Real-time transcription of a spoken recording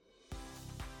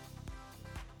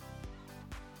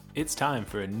It's time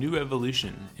for a new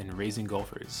evolution in raising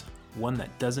golfers, one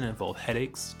that doesn't involve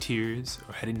headaches, tears,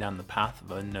 or heading down the path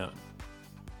of unknown.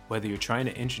 Whether you're trying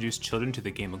to introduce children to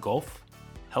the game of golf,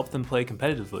 help them play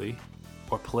competitively,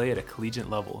 or play at a collegiate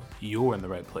level, you're in the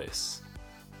right place.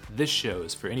 This show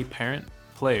is for any parent,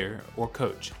 player, or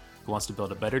coach who wants to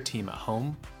build a better team at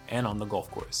home and on the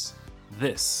golf course.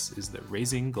 This is the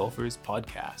Raising Golfers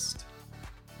Podcast.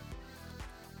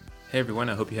 Hey everyone,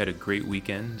 I hope you had a great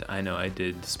weekend. I know I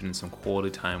did, spending some quality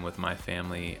time with my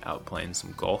family out playing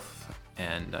some golf,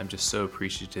 and I'm just so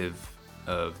appreciative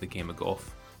of the game of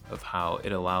golf, of how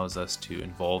it allows us to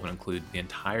involve and include the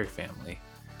entire family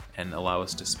and allow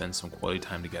us to spend some quality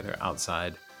time together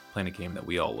outside playing a game that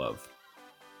we all love.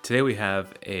 Today we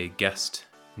have a guest,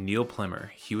 Neil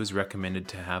Plimmer. He was recommended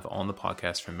to have on the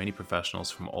podcast from many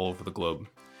professionals from all over the globe.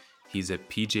 He's a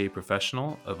PGA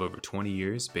professional of over 20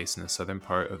 years based in the southern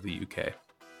part of the UK.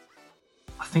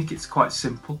 I think it's quite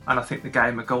simple, and I think the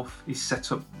game of golf is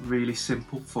set up really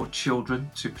simple for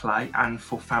children to play and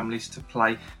for families to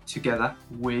play together.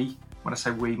 When I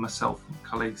say we, myself and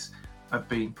colleagues, have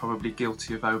been probably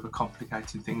guilty of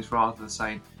overcomplicating things rather than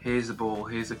saying, here's a ball,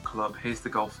 here's a club, here's the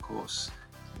golf course,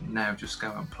 now just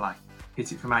go and play.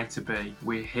 Hit it from A to B.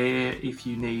 We're here if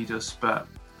you need us, but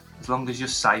as long as you're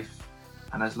safe,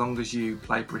 and as long as you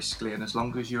play briskly and as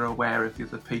long as you're aware of the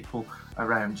other people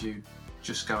around you,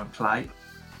 just go and play.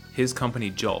 His company,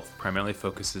 Jolf, primarily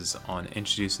focuses on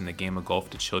introducing the game of golf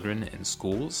to children in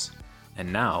schools,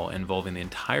 and now involving the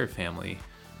entire family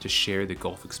to share the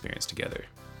golf experience together.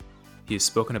 He has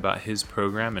spoken about his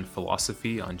program and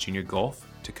philosophy on junior golf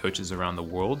to coaches around the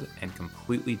world and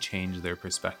completely changed their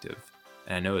perspective.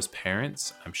 And I know as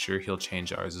parents, I'm sure he'll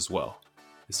change ours as well.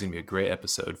 This is going to be a great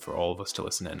episode for all of us to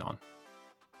listen in on.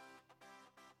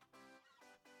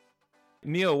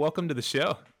 Neil, welcome to the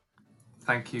show.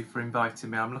 Thank you for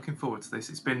inviting me. I'm looking forward to this.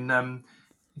 It's been a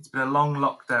long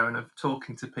lockdown of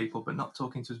talking to people, but not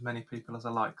talking to as many people as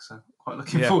I like. So quite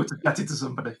looking forward to chatting to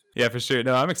somebody. Yeah, for sure.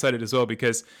 No, I'm excited as well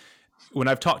because when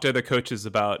I've talked to other coaches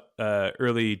about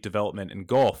early development in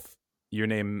golf, your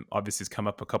name obviously has come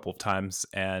up a couple of times,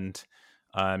 and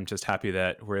I'm just happy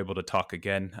that we're able to talk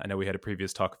again. I know we had a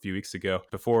previous talk a few weeks ago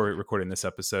before recording this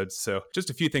episode. So just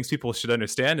a few things people should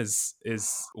understand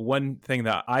is one thing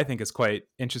that I think is quite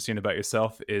interesting about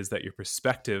yourself is that your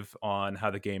perspective on how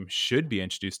the game should be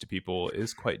introduced to people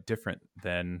is quite different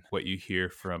than what you hear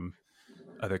from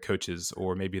other coaches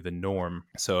or maybe the norm.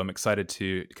 So I'm excited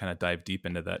to kind of dive deep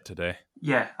into that today.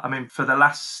 Yeah, I mean, for the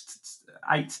last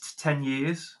 8 to 10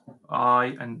 years,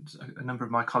 I and a number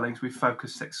of my colleagues, we've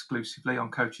focused exclusively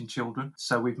on coaching children.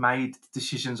 So we've made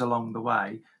decisions along the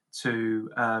way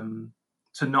to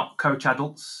not coach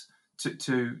adults,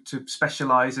 to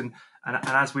specialise, and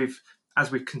as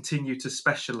we've continued to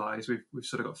specialise, we've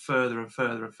sort of got further and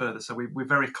further and further. So we're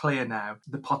very clear now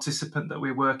the participant that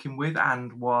we're working with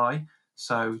and why.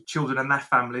 So children and their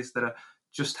families that are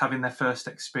just having their first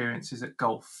experiences at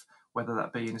golf, whether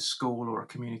that be in a school or a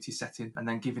community setting, and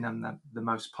then giving them the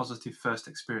most positive first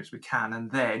experience we can, and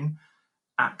then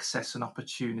access an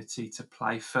opportunity to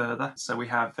play further. So we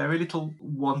have very little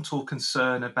want or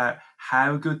concern about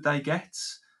how good they get,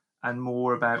 and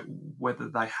more about whether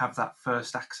they have that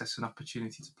first access and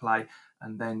opportunity to play,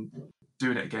 and then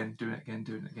doing it again.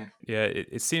 Yeah,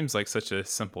 it seems like such a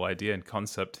simple idea and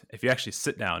concept if you actually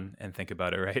sit down and think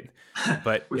about it, right?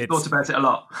 But we've thought about it a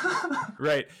lot.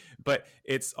 Right. But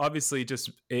it's obviously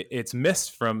just, it's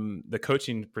missed from the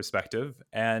coaching perspective.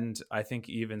 And I think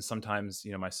even sometimes,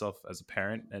 myself as a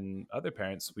parent and other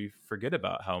parents, we forget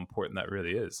about how important that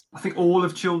really is. I think all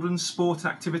of children's sport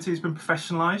activity has been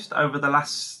professionalised over the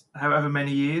last however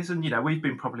many years. And, we've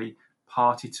been probably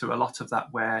party to a lot of that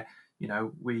where,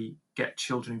 we get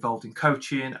children involved in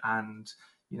coaching and,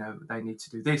 they need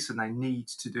to do this and they need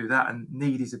to do that. And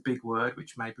need is a big word,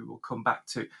 which maybe we'll come back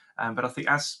to. But I think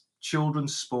as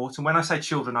children's sport, and when I say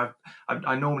children,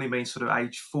 I normally mean sort of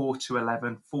age 4 to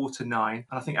 11, 4 to 9. And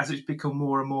I think as it's become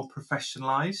more and more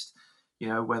professionalised,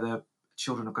 whether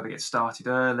children have got to get started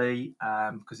early,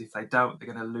 because if they don't,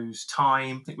 they're going to lose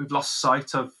time. I think we've lost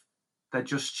sight of they're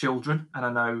just children. And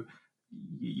I know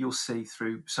you'll see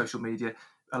through social media,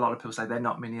 a lot of people say they're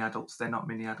not mini adults, they're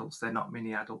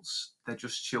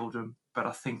just children. But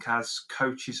I think as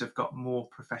coaches have got more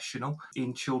professional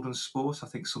in children's sports, I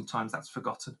think sometimes that's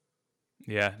forgotten.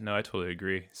 Yeah, no, I totally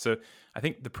agree. So I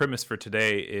think the premise for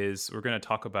today is we're going to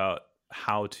talk about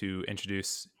how to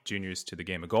introduce juniors to the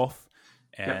game of golf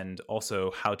and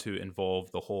also how to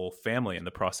involve the whole family in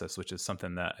the process, which is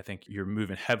something that I think you're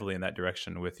moving heavily in that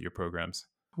direction with your programs.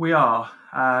 We are,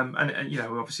 and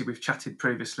obviously we've chatted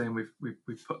previously, and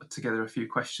we've put together a few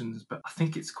questions. But I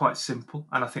think it's quite simple,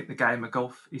 and I think the game of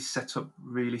golf is set up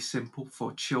really simple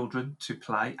for children to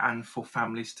play and for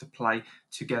families to play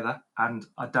together. And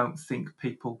I don't think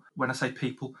people, when I say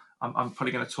people, I'm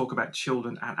probably going to talk about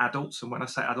children and adults. And when I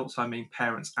say adults, I mean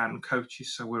parents and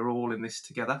coaches. So we're all in this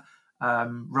together.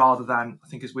 Rather than, I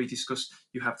think, as we discussed,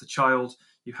 you have the child,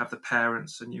 you have the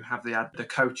parents, and you have the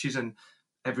coaches, and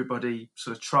everybody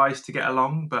sort of tries to get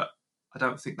along, but I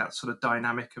don't think that sort of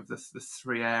dynamic of the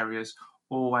three areas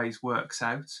always works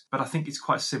out. But I think it's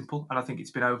quite simple, and I think it's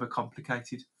been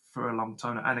overcomplicated for a long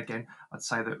time. And again, I'd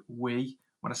say that when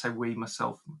I say we,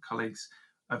 myself, my colleagues,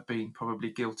 have been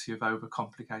probably guilty of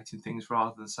overcomplicating things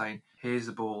rather than saying, here's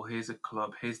the ball, here's a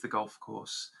club, here's the golf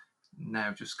course.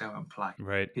 Now just go and play.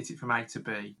 Right. Hit it from A to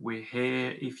B. We're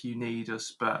here if you need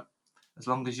us, but as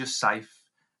long as you're safe,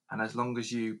 and as long as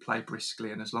you play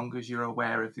briskly, and as long as you're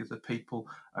aware of the other people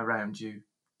around you,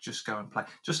 just go and play.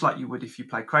 Just like you would if you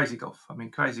played crazy golf. I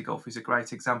mean, crazy golf is a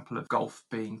great example of golf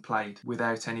being played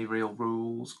without any real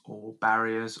rules or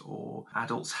barriers or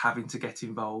adults having to get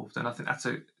involved. And I think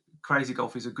crazy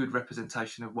golf is a good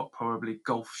representation of what probably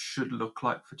golf should look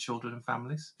like for children and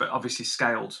families, but obviously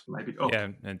scaled maybe up. Yeah,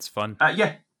 and it's fun.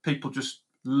 People just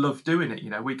love doing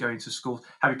it. We go into schools.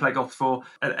 Have you played golf before?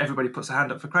 Everybody puts a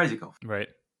hand up for crazy golf. Right.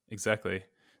 Exactly.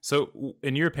 So,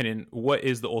 in your opinion, what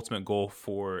is the ultimate goal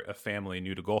for a family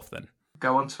new to golf then?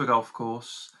 Go onto a golf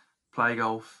course, play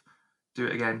golf, do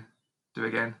it again, do it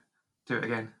again, do it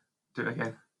again, do it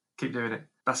again. Keep doing it.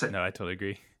 That's it. No, I totally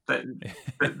agree.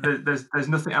 There's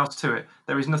nothing else to it.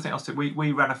 There is nothing else to it.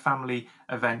 We ran a family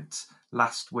event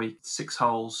last week, 6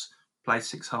 holes, played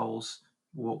 6 holes,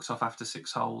 walked off after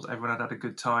 6 holes. Everyone had a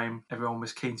good time. Everyone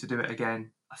was keen to do it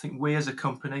again. I think we as a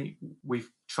company, we've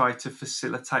tried to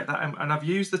facilitate that. And I've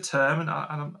used the term, and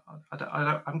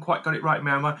I haven't quite got it right in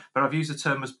my own mind, but I've used the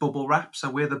term as bubble wrap. So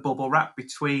we're the bubble wrap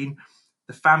between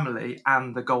the family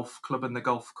and the golf club and the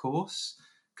golf course.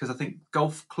 Because I think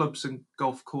golf clubs and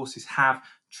golf courses have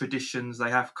traditions, they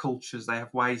have cultures, they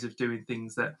have ways of doing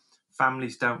things that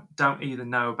families don't either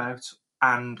know about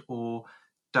and or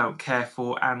don't care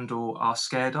for and or are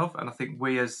scared of. And I think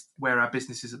where our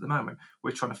business is at the moment,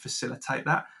 we're trying to facilitate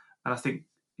that. And I think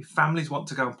if families want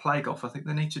to go and play golf, I think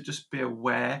they need to just be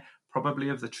aware probably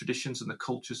of the traditions and the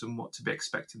cultures and what to be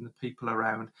expecting the people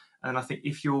around. And I think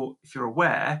if you're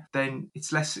aware, then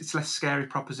it's less scary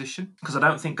proposition, because I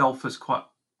don't think golfers quite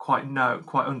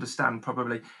understand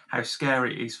probably how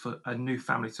scary it is for a new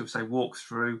family to say walk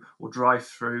through or drive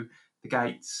through the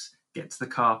gates, get to the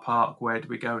car park. Where do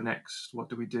we go next? What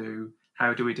do we do?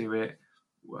 How do we do it?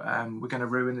 We're going to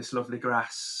ruin this lovely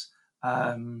grass.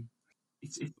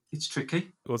 It's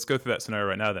tricky. Let's go through that scenario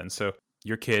right now then. So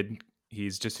your kid,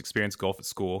 he's just experienced golf at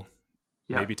school,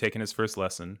 maybe taking his first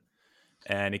lesson,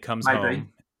 and he comes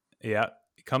home. Yeah,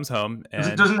 he comes home and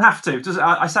it doesn't have to.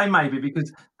 I say maybe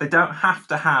because they don't have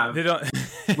to have. They don't.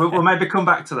 we'll maybe come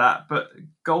back to that. But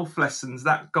golf lessons,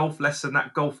 that golf lesson,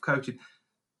 that golf coaching,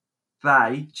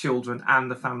 children and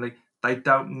the family, they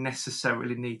don't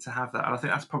necessarily need to have that. And I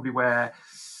think that's probably where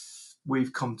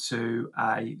we've come to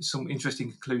some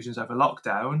interesting conclusions over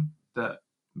lockdown, that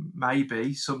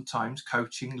maybe sometimes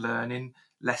coaching, learning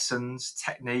lessons,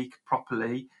 technique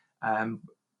properly,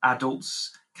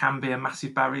 adults can be a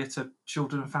massive barrier to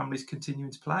children and families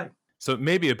continuing to play. So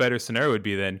maybe a better scenario would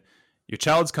be then your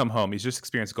child's come home, he's just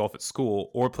experienced golf at school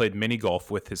or played mini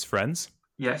golf with his friends.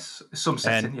 Yes, some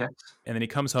setting, yes. And then he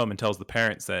comes home and tells the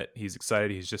parents that he's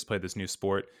excited, he's just played this new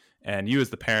sport. And you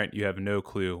as the parent, you have no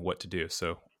clue what to do.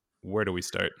 So where do we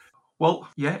start? Well,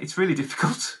 yeah, it's really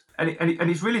difficult. And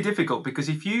it's really difficult because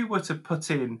if you were to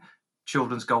put in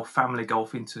children's golf, family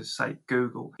golf into, say,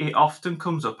 Google, it often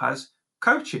comes up as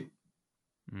coaching.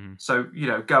 So,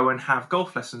 go and have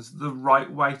golf lessons. The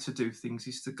right way to do things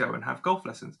is to go and have golf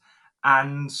lessons.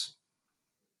 And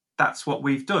that's what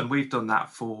we've done. We've done that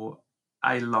for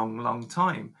a long, long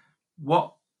time.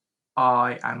 What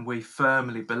I and we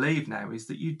firmly believe now is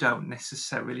that you don't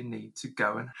necessarily need to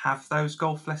go and have those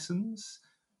golf lessons.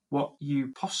 What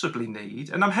you possibly need,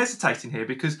 and I'm hesitating here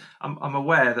because I'm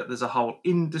aware that there's a whole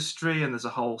industry and there's a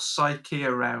whole psyche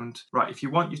around, right, if you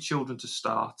want your children to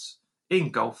start in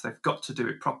golf, they've got to do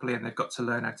it properly and they've got to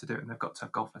learn how to do it and they've got to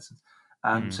have golf lessons.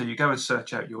 So you go and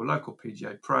search out your local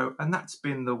PGA Pro, and that's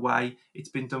been the way it's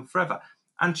been done forever.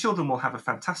 And children will have a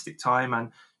fantastic time,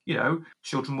 and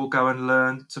children will go and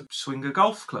learn to swing a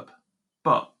golf club.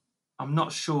 But I'm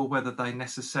not sure whether they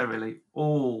necessarily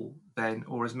all then,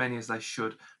 or as many as they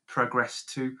should, progress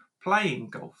to playing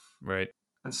golf. Right.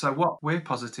 And so what we're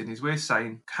positing is we're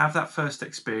saying, have that first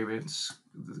experience,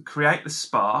 create the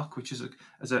spark, which is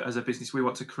as a business, we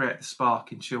want to create the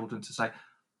spark in children to say,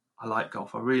 I like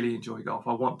golf, I really enjoy golf,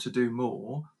 I want to do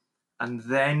more, and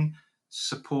then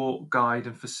support, guide,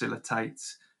 and facilitate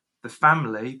the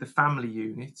family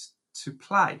unit to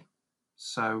play.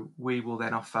 So we will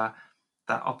then offer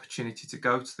that opportunity to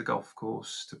go to the golf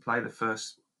course to play the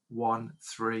first 1,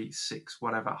 3, 6,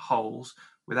 whatever holes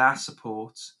with our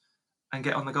support and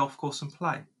get on the golf course and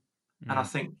play. And I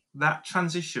think that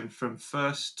transition from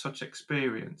first touch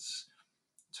experience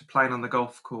to playing on the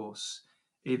golf course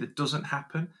either doesn't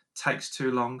happen, takes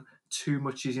too long, too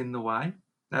much is in the way.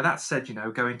 Now, that said,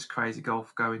 going to Crazy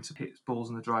Golf, going to hit balls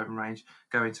on the driving range,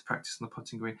 going to practice on the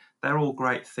putting green, they're all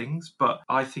great things. But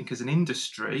I think as an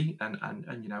industry, and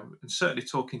certainly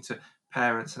talking to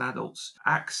parents and adults,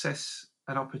 access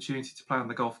an opportunity to play on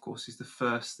the golf course is the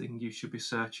first thing you should be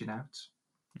searching out.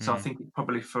 So I think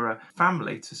probably for a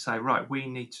family to say, right, we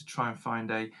need to try and find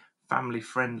a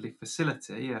family-friendly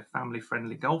facility, a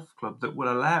family-friendly golf club that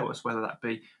will allow us, whether that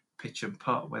be pitch and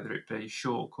putt, whether it be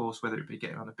short course, whether it be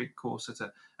getting on a big course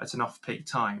at an off-peak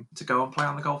time, to go and play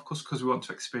on the golf course because we want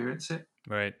to experience it.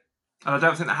 Right. And I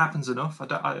don't think that happens enough.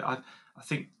 I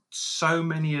think so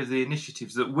many of the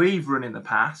initiatives that we've run in the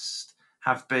past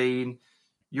have been,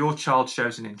 your child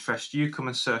shows an interest, you come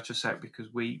and search us out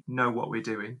because we know what we're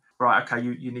doing. Right, okay,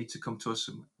 you need to come to us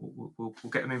and we'll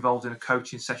get them involved in a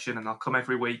coaching session and they'll come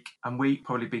every week. And we've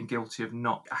probably been guilty of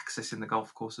not accessing the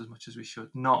golf course as much as we should,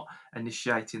 not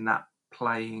initiating that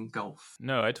playing golf.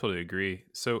 No, I totally agree.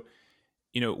 So,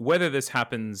 whether this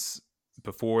happens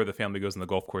before the family goes on the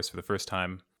golf course for the first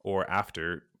time or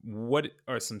after, what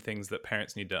are some things that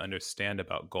parents need to understand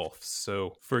about golf?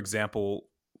 So, for example,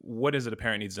 what is it a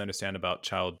parent needs to understand about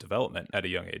child development at a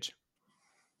young age?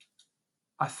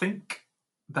 I think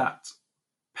that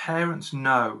parents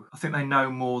know. I think they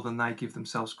know more than they give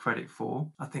themselves credit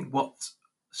for. I think what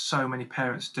so many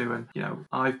parents do, and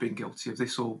I've been guilty of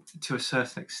this all to a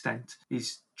certain extent,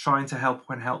 is trying to help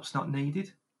when help's not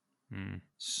needed.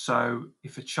 So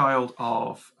if a child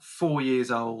of 4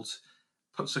 years old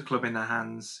puts a club in their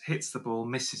hands, hits the ball,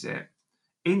 misses it,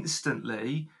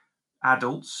 instantly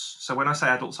adults, so when I say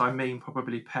adults, I mean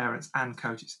probably parents and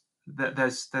coaches,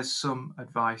 there's some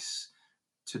advice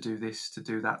to do this, to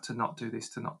do that, to not do this,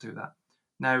 to not do that.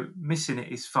 Now, missing it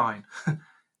is fine.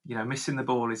 Missing the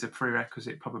ball is a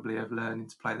prerequisite probably of learning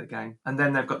to play the game. And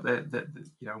then they've got the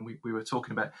we were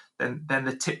talking about, then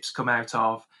the tips come out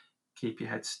of keep your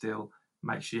head still,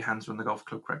 make sure your hands are on the golf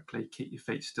club correctly, keep your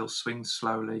feet still, swing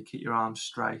slowly, keep your arms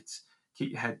straight,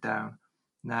 keep your head down.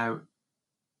 Now,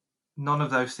 none of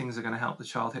those things are going to help the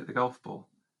child hit the golf ball.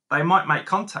 They might make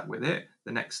contact with it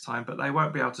the next time, but they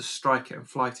won't be able to strike it and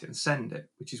flight it and send it,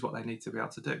 which is what they need to be able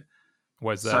to do.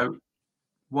 Why is that? So,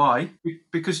 why?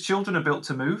 Because children are built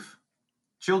to move.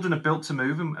 Children are built to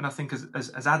move, and I think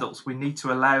as adults, we need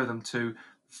to allow them to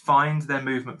find their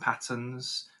movement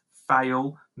patterns,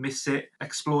 fail, miss it,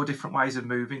 explore different ways of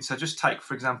moving. So just take,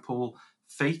 for example,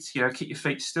 feet. Keep your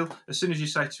feet still. As soon as you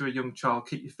say to a young child,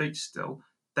 keep your feet still,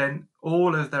 then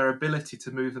all of their ability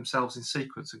to move themselves in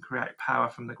sequence and create power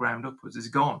from the ground upwards is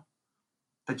gone.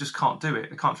 They just can't do it.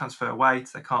 They can't transfer weight.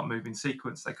 They can't move in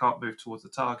sequence. They can't move towards the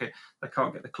target. They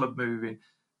can't get the club moving.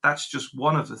 That's just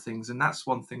one of the things, and that's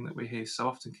one thing that we hear so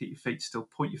often: keep your feet still,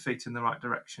 point your feet in the right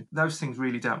direction. Those things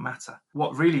really don't matter.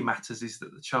 What really matters is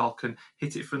that the child can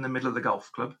hit it from the middle of the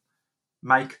golf club,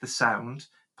 make the sound,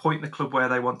 point the club where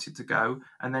they want it to go,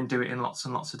 and then do it in lots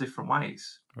and lots of different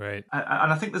ways. Right.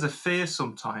 And I think there's a fear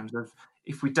sometimes of,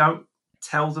 if we don't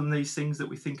tell them these things that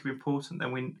we think are important,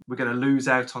 then we're going to lose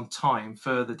out on time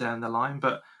further down the line.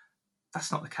 But that's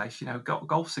not the case.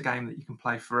 Golf's a game that you can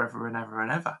play forever and ever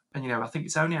and ever. And, I think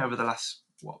it's only over the last,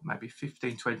 maybe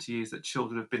 15, 20 years that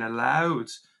children have been allowed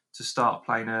to start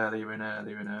playing earlier and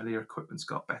earlier and earlier. Equipment's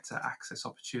got better, access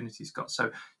opportunities got.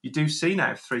 So you do see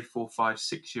now 3, 4, 5,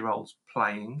 6-year-olds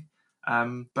playing.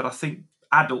 But I think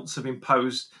adults have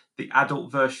imposed the adult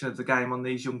version of the game on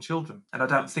these young children. And I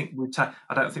don't think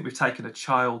we've taken a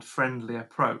child-friendly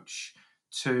approach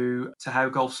to how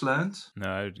golf's learned. No,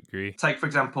 I would agree. Take, for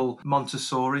example,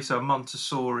 Montessori. So a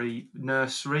Montessori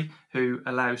nursery who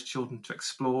allows children to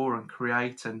explore and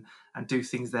create and do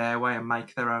things their way and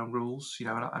make their own rules. And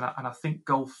I think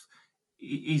golf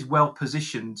is well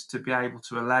positioned to be able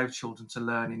to allow children to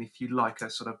learn in, if you like, a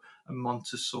sort of a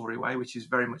Montessori way, which has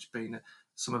very much been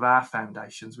some of our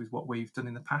foundations with what we've done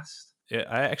in the past. Yeah,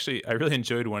 I really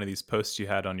enjoyed one of these posts you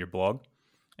had on your blog.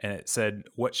 And it said,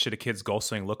 what should a kid's golf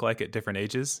swing look like at different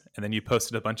ages? And then you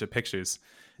posted a bunch of pictures.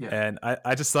 Yeah. And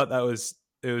I just thought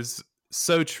it was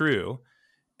so true.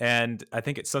 And I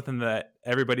think it's something that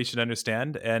everybody should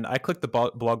understand. And I clicked the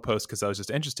blog post because I was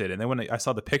just interested. And then when I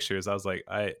saw the pictures, I was like,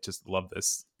 I just love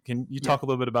this. Can you Yeah. talk a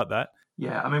little bit about that?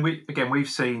 Yeah. I mean, we've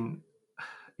seen,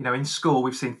 in school,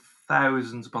 we've seen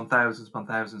thousands upon thousands upon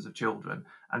thousands of children.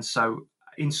 And so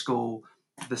in school,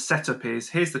 the setup is,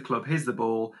 here's the club, here's the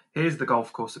ball, here's the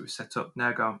golf course that we've set up,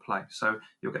 now go and play. So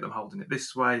you'll get them holding it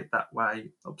this way, that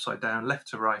way, upside down, left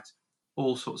to right,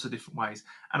 all sorts of different ways.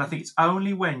 And I think it's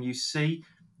only when you see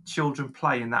children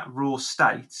play in that raw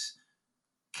state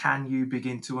can you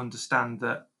begin to understand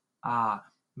that,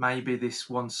 maybe this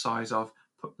one size of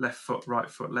put left foot,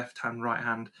 left hand, right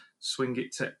hand, swing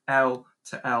it to L,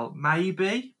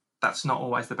 maybe that's not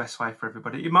always the best way for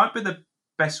everybody. It might be the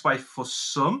best way for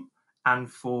some and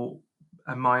for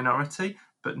a minority,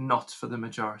 but not for the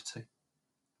majority.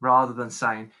 Rather than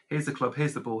saying, here's the club,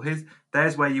 here's the ball,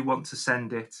 there's where you want to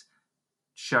send it,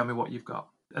 show me what you've got.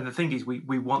 And the thing is,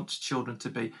 we want children to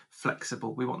be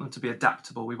flexible. We want them to be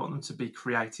adaptable. We want them to be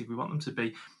creative. We want them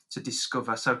to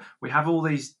discover. So we have all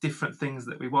these different things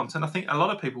that we want. And I think a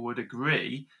lot of people would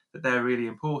agree that they're really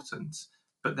important.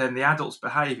 But then the adult's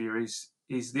behaviour is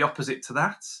the opposite to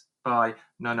that.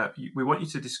 No, we want you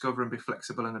to discover and be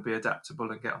flexible and be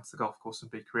adaptable and get onto the golf course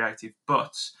and be creative.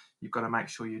 But you've got to make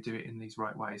sure you do it in these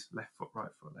right ways: left foot,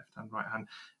 left hand, right hand,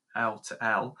 L to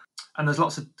L. And there's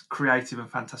lots of creative and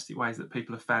fantastic ways that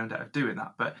people have found out of doing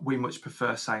that. But we much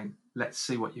prefer saying, let's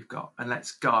see what you've got, and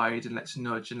let's guide, and let's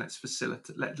nudge, and let's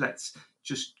facilitate. Let's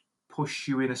just push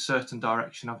you in a certain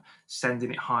direction of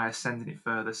sending it higher, sending it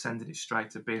further, sending it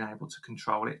straighter, being able to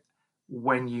control it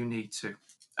when you need to.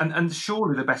 And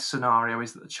surely the best scenario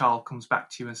is that the child comes back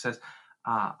to you and says,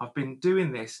 I've been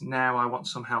doing this, now I want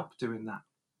some help doing that.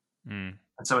 And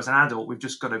so as an adult, we've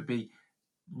just got to be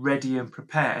ready and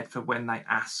prepared for when they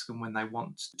ask and when they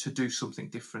want to do something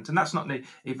different. And that's not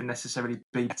even necessarily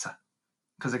be better.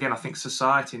 Because again, I think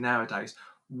society nowadays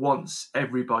wants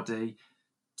everybody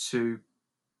to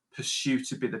pursue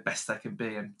to be the best they can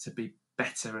be and to be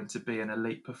better and to be an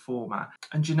elite performer.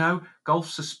 And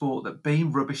golf's a sport that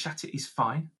being rubbish at it is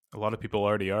fine. A lot of people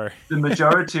already are. The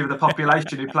majority of the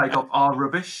population who play golf are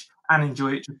rubbish and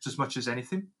enjoy it just as much as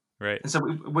anything. Right. And so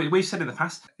we've said in the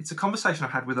past, it's a conversation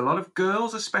I've had with a lot of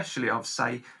girls, especially of,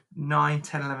 say, 9,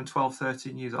 10, 11, 12,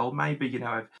 13 years old. Maybe,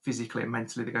 physically and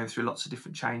mentally they're going through lots of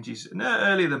different changes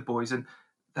earlier than boys. And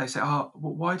they say, well,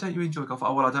 why don't you enjoy golf?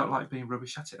 Oh, well, I don't like being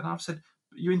rubbish at it. And I've said,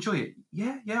 you enjoy it?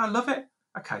 Yeah, I love it.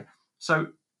 Okay, so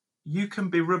you can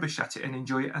be rubbish at it and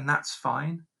enjoy it, and that's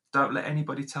fine. Don't let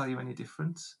anybody tell you any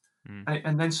different.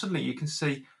 And then suddenly you can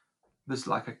see there's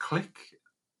like a click.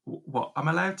 What? I'm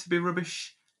allowed to be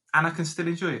rubbish and I can still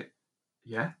enjoy it?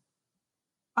 Yeah.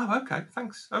 Oh, okay.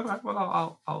 Thanks. All right.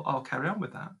 Well, I'll carry on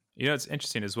with that. It's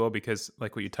interesting as well because,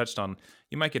 like what you touched on,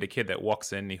 you might get a kid that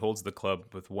walks in, he holds the club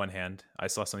with one hand. I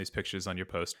saw some of these pictures on your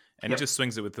post, and he just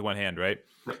swings it with the one hand, right?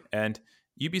 Yep. And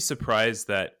you'd be surprised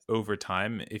that over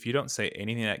time, if you don't say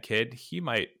anything to that kid, he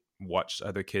might watch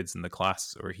other kids in the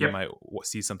class, or he might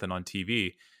see something on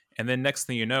TV. And then next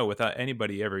thing you know, without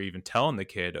anybody ever even telling the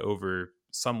kid over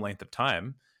some length of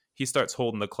time, he starts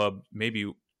holding the club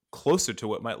maybe closer to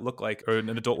what might look like or an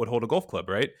adult would hold a golf club,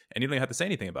 right? And you don't have to say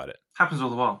anything about it. Happens all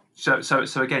the while.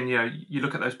 So again, you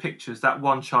look at those pictures, that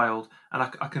one child, and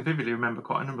I can vividly remember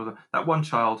quite a number of them, that one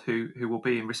child who will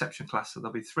be in reception class, so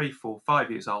they'll be 3, 4,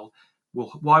 5 years old.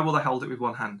 Why will they hold it with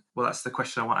one hand? Well, that's the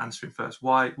question I want answering first.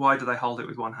 Why do they hold it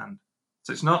with one hand?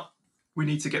 So it's not, we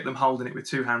need to get them holding it with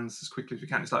two hands as quickly as we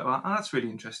can. It's like, well, that's really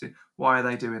interesting. Why are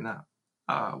they doing that?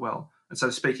 And so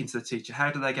speaking to the teacher,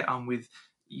 how do they get on with,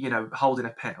 holding a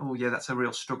pen? Oh, yeah, that's a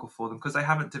real struggle for them because they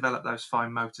haven't developed those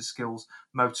fine motor skills,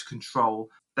 motor control.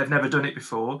 They've never done it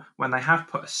before. When they have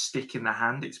put a stick in the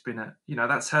hand, it's been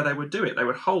that's how they would do it. They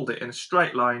would hold it in a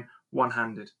straight line,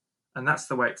 one-handed. And that's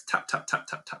the way it's tap, tap, tap,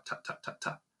 tap, tap, tap, tap, tap,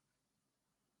 tap.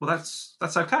 Well, that's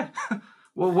okay.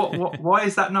 Well, why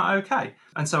is that not okay?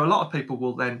 And so a lot of people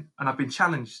will then, and I've been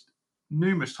challenged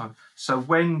numerous times, so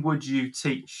when would you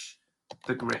teach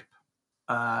the grip?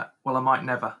 Well, I might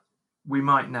never. We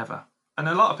might never. And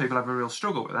a lot of people have a real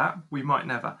struggle with that. We might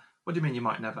never. What do you mean you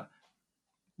might never?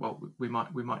 Well, we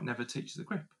might never teach the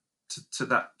grip to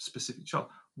that specific child.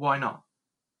 Why not?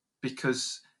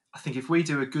 Because I think if we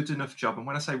do a good enough job, and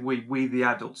when I say we the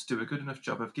adults do a good enough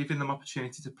job of giving them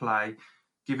opportunity to play,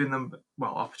 giving them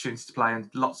opportunity to play in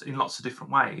lots of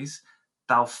different ways,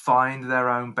 they'll find their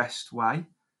own best way.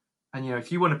 And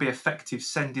if you want to be effective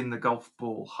sending the golf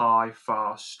ball high,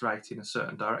 fast, straight in a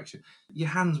certain direction, your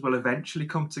hands will eventually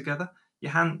come together.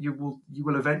 You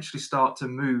will eventually start to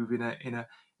move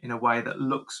in a way that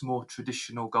looks more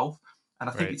traditional golf. And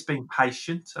I think Right. it's being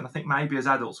patient. And I think maybe as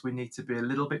adults, we need to be a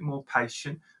little bit more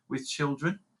patient with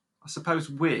children. I suppose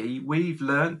we've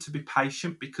learned to be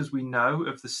patient because we know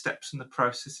of the steps and the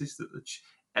processes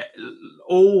that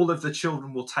all of the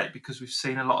children will take because we've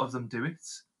seen a lot of them do it.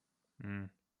 Mm.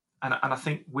 And I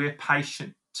think we're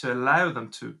patient to allow them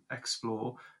to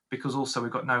explore because also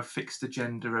we've got no fixed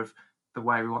agenda of the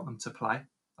way we want them to play.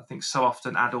 I think so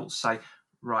often adults say,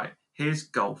 right, here's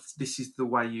golf. This is the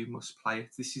way you must play it.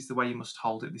 This is the way you must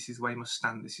hold it. This is the way you must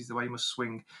stand. This is the way you must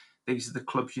swing. These are the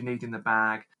clubs you need in the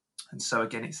bag. And so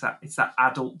again, it's that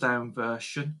adult down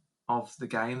version of the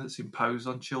game that's imposed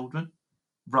on children,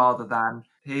 rather than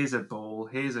here's a ball,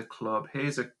 here's a club,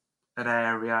 here's an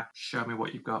area. Show me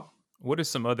what you've got. What are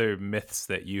some other myths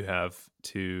that you have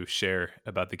to share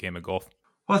about the game of golf?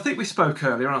 Well, I think we spoke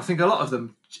earlier, and I think a lot of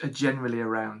them are generally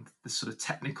around the sort of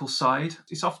technical side.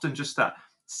 It's often just that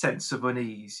sense of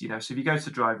unease, So if you go to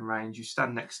driving range, you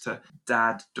stand next to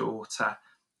dad, daughter,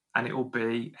 and it will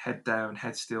be head down,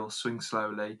 head still, swing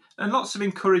slowly, and lots of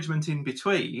encouragement in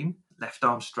between. Left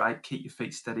arm straight, keep your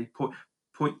feet steady,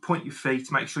 point your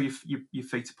feet, make sure your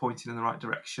feet are pointing in the right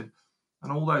direction,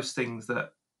 and all those things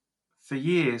that for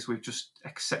years we've just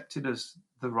accepted as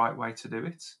the right way to do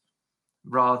it,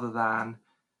 rather than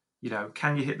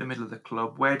can you hit the middle of the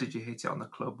club? Where did you hit it on the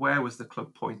club? Where was the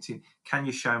club pointing? Can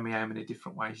you show me how many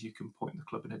different ways you can point the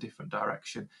club in a different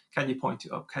direction? Can you point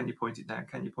it up? Can you point it down?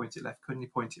 Can you point it left? Can you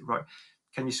point it right?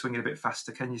 Can you swing it a bit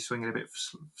faster? Can you swing it a bit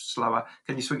slower?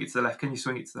 Can you swing it to the left? Can you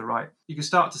swing it to the right? You can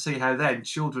start to see how then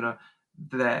children are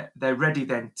they're ready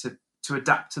then to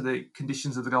adapt to the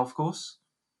conditions of the golf course.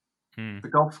 The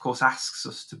golf course asks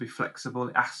us to be flexible.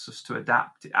 It asks us to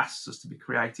adapt. It asks us to be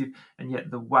creative. And yet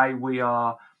the way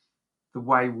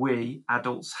we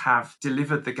adults have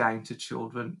delivered the game to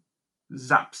children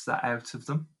zaps that out of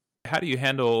them. How do you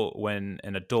handle when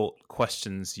an adult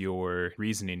questions your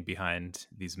reasoning behind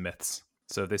these myths?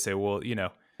 So they say, well, I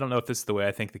don't know if this is the way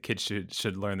I think the kids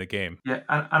should learn the game. Yeah,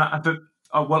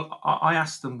 I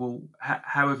asked them, well,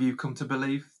 how have you come to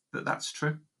believe that that's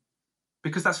true?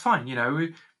 Because that's fine,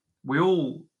 we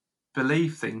all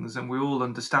believe things and we all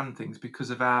understand things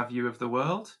because of our view of the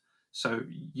world. So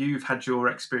you've had your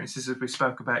experiences, as we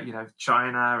spoke about,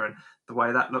 China and the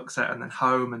way that looks at, and then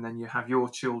home, and then you have your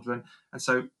children. And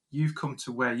so you've come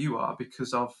to where you are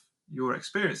because of your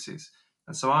experiences.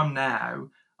 And so I'm now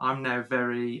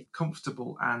very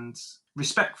comfortable and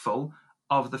respectful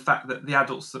of the fact that the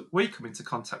adults that we come into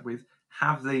contact with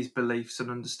have these beliefs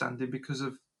and understanding because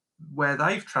of where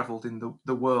they've travelled in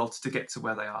the world to get to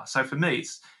where they are. So for me,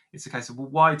 it's a case of, well,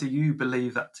 why do you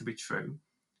believe that to be true?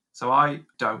 So I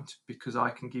don't, because I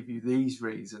can give you these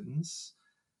reasons.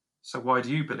 So why do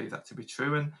you believe that to be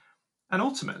true? And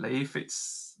ultimately, if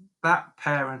it's that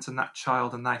parent and that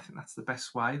child and they think that's the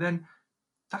best way, then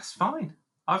that's fine.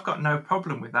 I've got no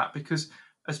problem with that, because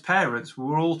as parents,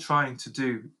 we're all trying to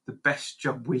do the best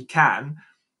job we can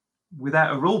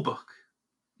without a rule book.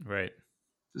 Right.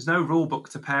 There's no rule book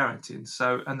to parenting,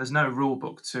 and there's no rule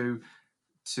book to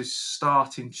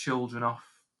starting children off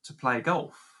to play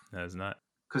golf. No, it's not.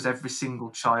 Because every single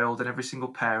child and every single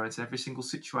parent and every single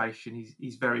situation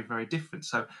is very, very different.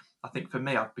 So I think for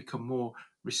me, I've become more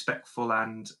respectful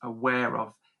and aware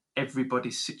of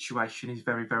everybody's situation is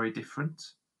very, very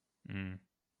different. Mm.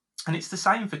 And it's the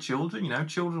same for children.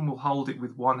 Children will hold it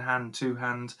with one hand, two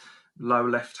hand, low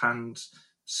left hand,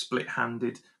 split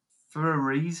handed for a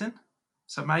reason.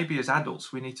 So maybe as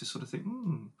adults, we need to sort of think,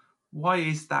 why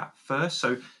is that first?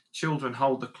 So children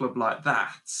hold the club like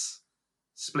that,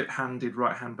 split-handed,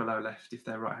 right hand below left if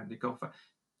they're right-handed golfer,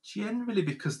 generally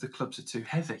because the clubs are too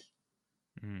heavy.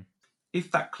 Mm. If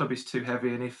that club is too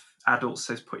heavy and if adults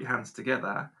says put your hands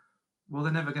together, well,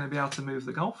 they're never going to be able to move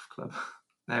the golf club.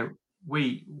 Now,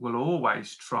 we will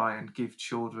always try and give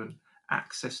children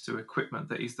access to equipment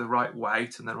that is the right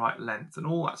weight and the right length and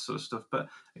all that sort of stuff. But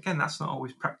again, that's not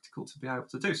always practical to be able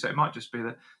to do. So it might just be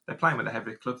that they're playing with a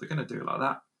heavy club, they're going to do it like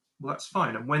that. Well, that's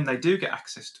fine. And when they do get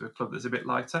access to a club that's a bit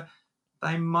lighter,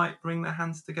 they might bring their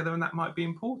hands together, and that might be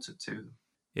important to them.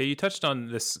 Yeah, you touched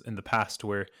on this in the past,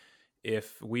 where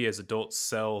if we as adults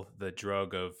sell the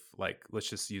drug of, like, let's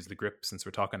just use the grip since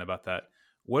we're talking about that,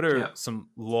 what are some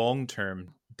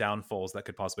long-term downfalls that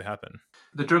could possibly happen?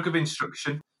 The drug of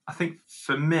instruction. I think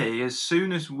for me, as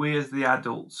soon as we as the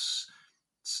adults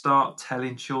start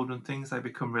telling children things, they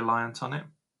become reliant on it.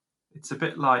 It's a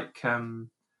bit like, I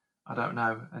don't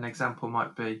know, an example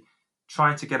might be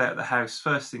trying to get out of the house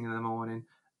first thing in the morning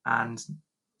and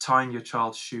tying your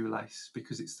child's shoelace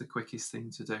because it's the quickest thing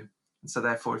to do. And so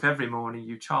therefore, if every morning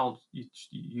you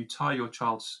tie your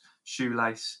child's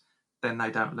shoelace, then they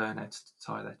don't learn how to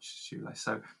tie their shoelace.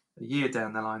 So a year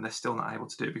down the line, they're still not able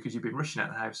to do it because you've been rushing out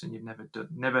of the house and you've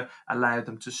never allowed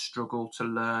them to struggle, to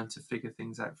learn, to figure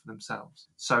things out for themselves.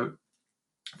 So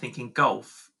I think in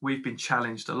golf, we've been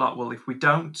challenged a lot. Well, if we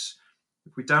don't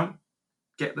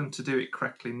get them to do it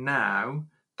correctly now,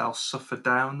 they'll suffer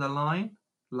down the line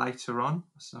later on.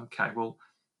 So, okay, well,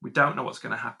 we don't know what's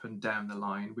going to happen down the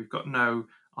line. We've got no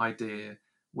idea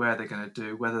where they're going to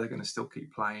do, whether they're going to still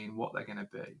keep playing, what they're going to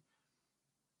be.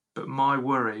 But my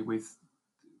worry with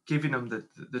giving them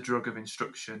the drug of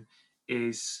instruction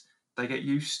is they get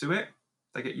used to it.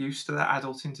 They get used to that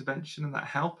adult intervention and that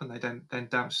help, and they then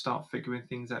don't start figuring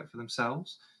things out for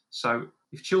themselves. So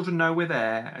if children know we're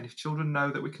there, and if children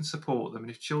know that we can support them,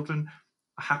 and if children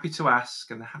are happy to ask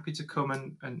and they're happy to come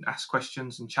and ask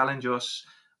questions and challenge us,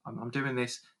 I'm doing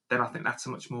this, then I think that's a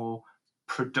much more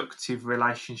productive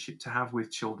relationship to have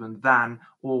with children than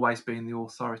always being the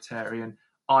authoritarian.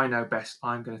 I know best,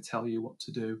 I'm going to tell you what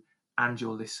to do, and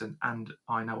you'll listen, and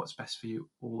I know what's best for you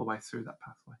all the way through that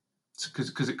pathway.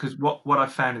 Because what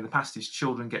I've found in the past is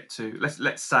children get to,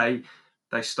 let's say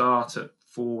they start at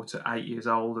 4 to 8 years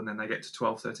old, and then they get to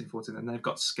 12, 13, 14, and they've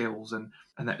got skills, and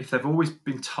that if they've always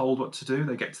been told what to do,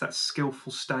 they get to that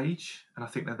skillful stage, and I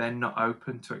think they're then not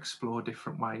open to explore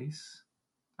different ways.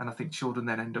 And I think children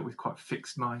then end up with quite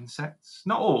fixed mindsets.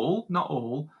 Not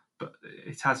all, but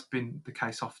it has been the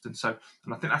case often. So,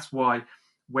 and I think that's why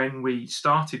when we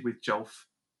started with Jolf,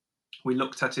 we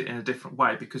looked at it in a different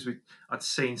way, because I'd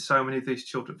seen so many of these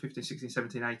children, 15, 16,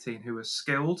 17, 18, who were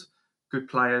skilled, good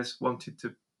players, wanted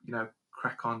to,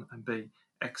 crack on and be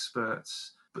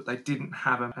experts, but they didn't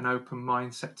have an open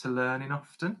mindset to learning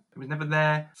often. It was never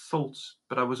their fault,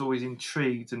 but I was always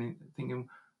intrigued and thinking,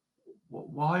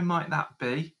 why might that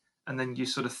be? And then you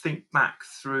sort of think back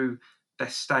through their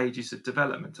stages of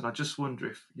development, and I just wonder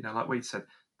if, like we said,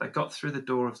 they got through the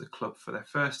door of the club for their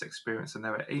first experience and they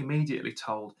were immediately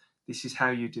told, this is how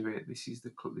you do it, this is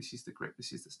the club, this is the grip,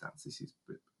 this is the stance, this is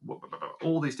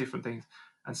all these different things.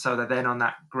 And so they're then on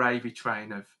that gravy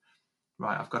train of,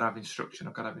 right, I've got to have instruction,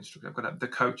 the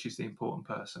coach is the important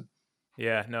person.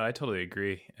 Yeah, no, I totally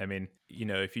agree. I mean,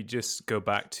 if you just go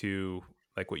back to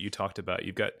like what you talked about,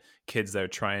 you've got kids that are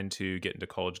trying to get into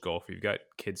college golf, you've got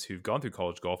kids who've gone through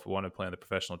college golf who want to play on the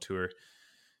professional tour.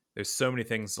 There's so many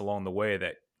things along the way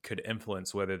that could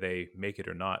influence whether they make it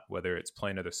or not, whether it's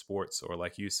playing other sports or,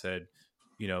 like you said,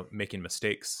 making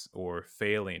mistakes or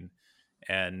failing.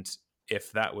 And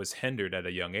if that was hindered at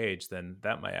a young age, then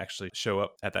that might actually show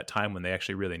up at that time when they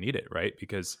actually really need it, right?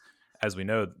 Because as we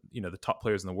know, the top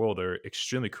players in the world are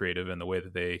extremely creative in the way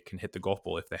that they can hit the golf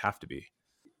ball if they have to be.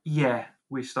 Yeah,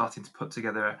 we're starting to put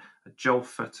together a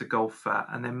jolfer to golfer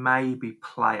and then maybe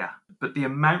player. But the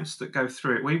amounts that go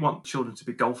through it, we want children to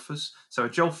be golfers. So a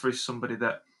jolfer is somebody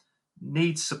that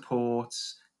needs support,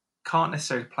 can't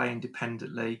necessarily play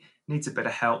independently, needs a bit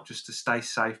of help just to stay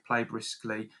safe, play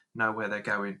briskly, know where they're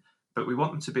going. But we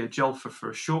want them to be a jolfer for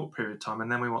a short period of time,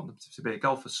 and then we want them to be a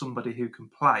golfer, somebody who can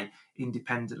play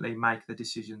independently, make the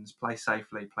decisions, play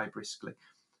safely, play briskly.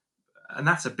 And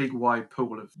that's a big wide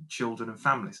pool of children and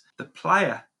families. The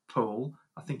player pool,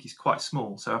 I think, is quite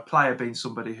small. So a player being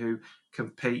somebody who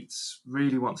competes,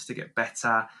 really wants to get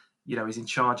better, is in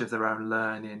charge of their own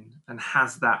learning and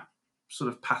has that sort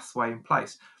of pathway in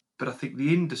place. But I think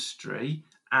the industry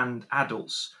and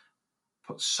adults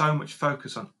put so much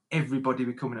focus on everybody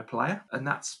becoming a player, and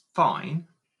that's fine.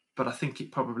 But I think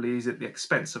it probably is at the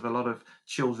expense of a lot of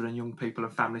children and young people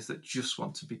and families that just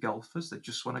want to be golfers. They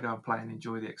just want to go and play and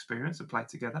enjoy the experience and play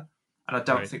together. And I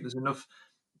don't think there's enough,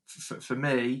 for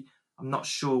me, I'm not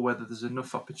sure whether there's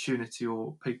enough opportunity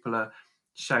or people are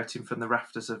shouting from the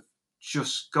rafters of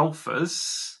just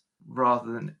golfers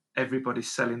rather than everybody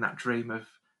selling that dream of,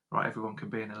 right, everyone can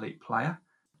be an elite player.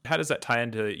 How does that tie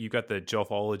into, you've got the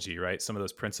Jolfology, right? Some of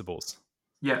those principles.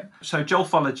 Yeah, so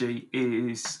Jolfology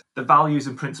is the values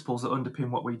and principles that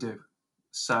underpin what we do.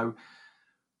 So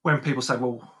when people say,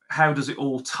 well, how does it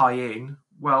all tie in?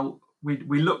 Well, we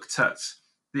looked at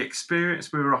the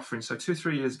experience we were offering. So 2 or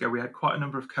 3 years ago, we had quite a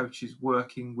number of coaches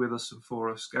working with us and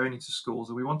for us, going into schools,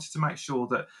 and we wanted to make sure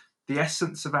that the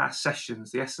essence of our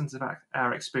sessions, the essence of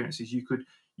our experiences, you could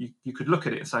look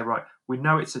at it and say, right, we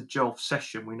know it's a Jolf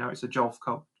session, we know it's a Jolf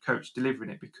coach delivering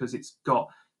it because it's got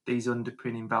these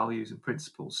underpinning values and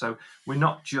principles. So we're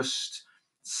not just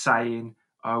saying,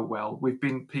 oh, well, we've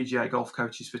been PGA golf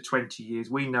coaches for 20 years,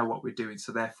 we know what we're doing,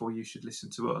 so therefore you should listen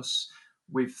to us.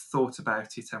 We've thought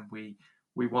about it, and we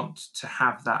want to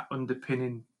have that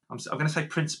underpinning, I'm going to say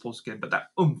principles again, but that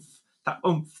oomph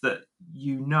that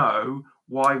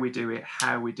why we do it,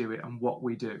 how we do it, and what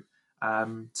we do.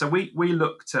 So we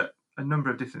looked at a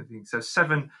number of different things. So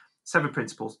seven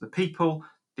principles: the people,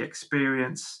 the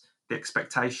experience, the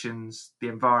expectations, the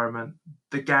environment,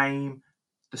 the game,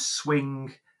 the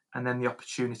swing, and then the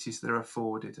opportunities that are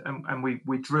afforded. And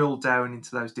we drill down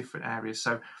into those different areas.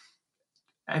 So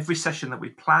every session that we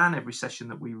plan, every session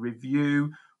that we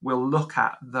review, we'll look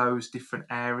at those different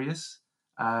areas.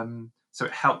 So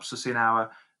it helps us in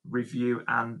our review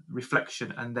and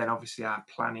reflection, and then obviously our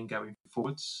planning going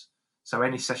forwards. So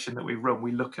any session that we run,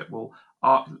 we look at,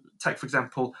 take for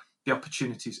example, the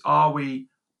opportunities. Are we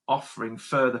offering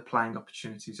further playing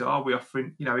opportunities? Are we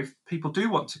offering, if people do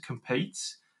want to compete,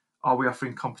 are we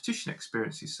offering competition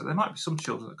experiences? So there might be some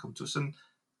children that come to us and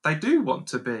they do want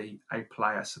to be a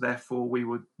player. So therefore we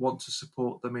would want to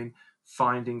support them in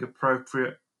finding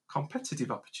appropriate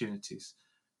competitive opportunities,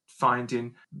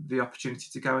 finding the opportunity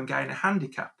to go and gain a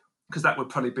handicap, because that would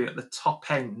probably be at the top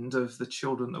end of the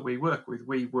children that we work with.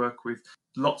 We work with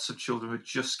lots of children who are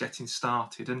just getting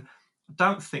started, and I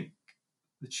don't think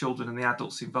the children and the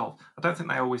adults involved, I don't think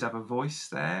they always have a voice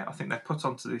there. I think they're put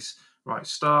onto this, right,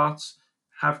 start,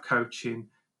 have coaching,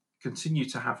 continue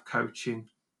to have coaching,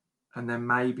 and then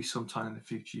maybe sometime in the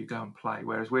future you go and play.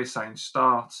 Whereas we're saying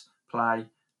start, play,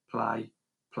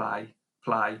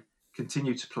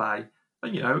 continue to play.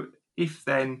 And, if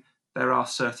then there are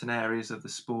certain areas of the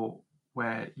sport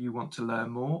where you want to learn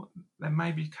more, then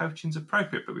maybe coaching's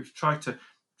appropriate. But we've tried to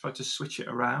switch it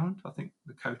around. I think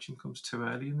the coaching comes too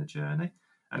early in the journey.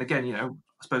 And again, I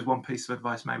suppose one piece of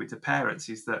advice maybe to parents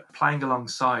is that playing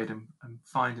alongside and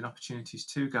finding opportunities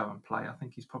to go and play, I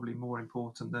think, is probably more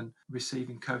important than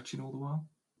receiving coaching all the while.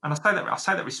 And I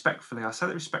say that respectfully. I say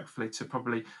that respectfully to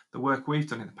probably the work we've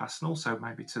done in the past, and also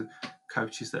maybe to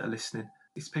coaches that are listening.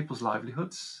 It's people's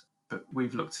livelihoods, but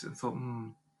we've looked at it and thought,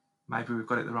 maybe we've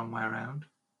got it the wrong way around.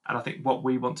 And I think what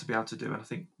we want to be able to do, and I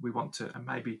think we want to, and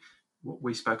maybe what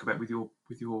we spoke about with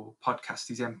your podcast,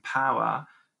 is empower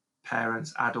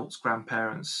parents, adults,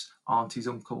 grandparents, aunties,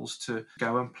 uncles to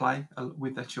go and play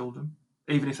with their children,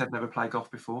 even if they've never played golf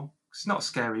before. It's not as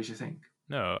scary as you think.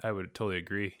 No, I would totally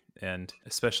agree. And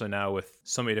especially now with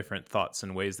so many different thoughts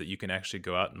and ways that you can actually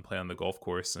go out and play on the golf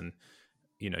course. And,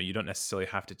 you don't necessarily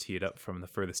have to tee it up from the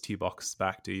furthest tee box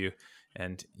back, do you?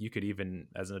 And you could even,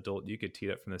 as an adult, you could tee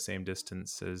it up from the same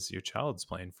distance as your child's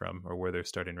playing from or where they're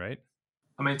starting, right?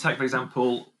 I mean, take, for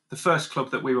example, the first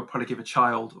club that we would probably give a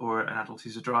child or an adult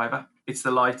is a driver. It's the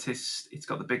lightest, it's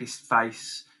got the biggest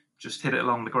face, just hit it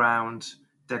along the ground,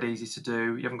 dead easy to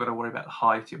do. You haven't got to worry about the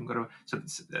height. You haven't got to.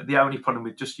 So the only problem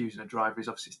with just using a driver is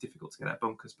obviously it's difficult to get out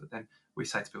bunkers. But then we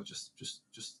say to people, just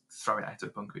throw it out of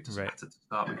a bunker. It doesn't matter to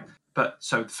start with. But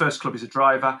so the first club is a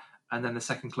driver, and then the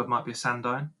second club might be a sand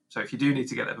iron. So if you do need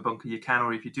to get out of a bunker, you can,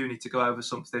 or if you do need to go over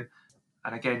something,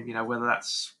 and again, whether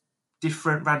that's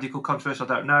different, radical,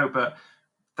 controversial, I don't know, but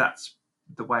that's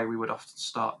the way we would often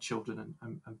start children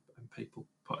and people.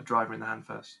 Put a driver in the hand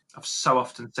first. I've so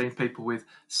often seen people with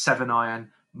 7-iron,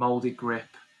 mouldy grip,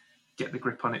 get the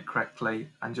grip on it correctly,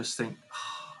 and just think,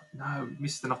 no,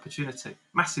 missed an opportunity.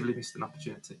 Massively missed an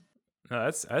opportunity. No,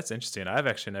 that's interesting. I've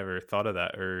actually never thought of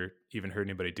that or even heard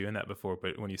anybody doing that before.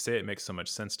 But when you say it, makes so much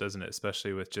sense, doesn't it?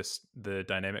 Especially with just the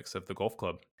dynamics of the golf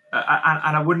club.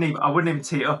 And I wouldn't even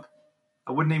tee it up.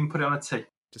 I wouldn't even put it on a tee.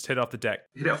 Just hit it off the deck.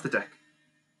 Hit it off the deck.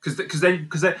 Because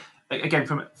then again,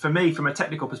 for me, from a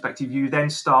technical perspective, you then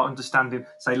start understanding,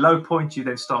 say, low point, you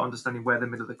then start understanding where the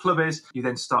middle of the club is, you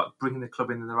then start bringing the club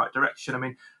in the right direction. I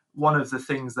mean, one of the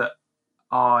things that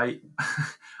I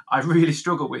really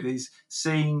struggle with is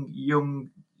seeing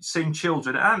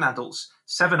children and adults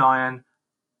 7-iron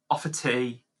off a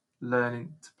tee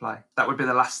learning to play. That would be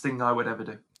the last thing I would ever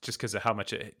do. Just because of how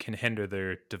much it can hinder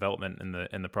their development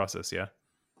in the process, yeah.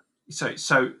 So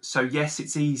yes,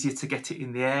 it's easier to get it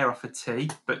in the air off a tee,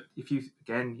 but if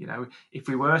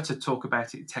we were to talk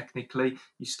about it technically,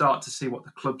 you start to see what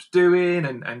the club's doing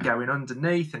and going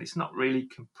underneath, and it's not really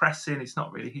compressing, it's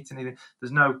not really hitting anything.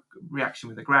 There's no reaction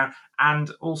with the ground, and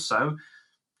also,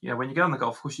 when you go on the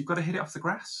golf course, you've got to hit it off the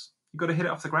grass. You've got to hit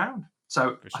it off the ground.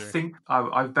 So sure. I think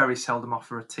I very seldom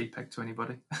offer a tee peg to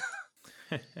anybody.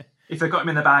 If they've got them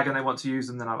in the bag and they want to use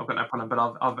them, then I've got no problem. But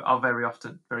I'll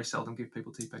very seldom give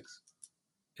people tee pegs.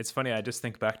 It's funny. I just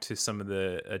think back to some of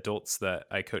the adults that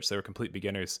I coached that were complete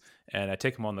beginners, and I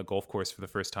take them on the golf course for the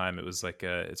first time. It was like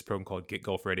it's a program called Get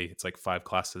Golf Ready. It's like 5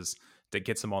 classes that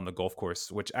gets them on the golf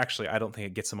course, which actually I don't think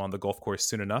it gets them on the golf course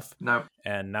soon enough. No.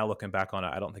 And now looking back on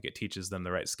it, I don't think it teaches them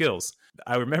the right skills.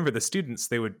 I remember the students,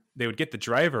 they would get the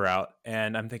driver out,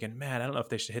 and I'm thinking, man, I don't know if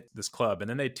they should hit this club. And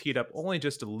then they teed up only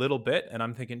just a little bit, and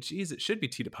I'm thinking, geez, it should be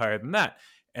teed up higher than that.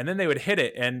 And then they would hit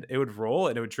it, and it would roll,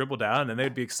 and it would dribble down, and they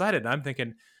would be excited. And I'm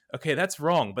thinking, okay, that's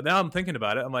wrong. But now I'm thinking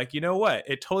about it. I'm like, you know what?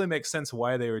 It totally makes sense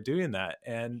why they were doing that.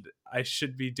 And I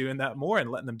should be doing that more and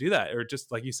letting them do that. Or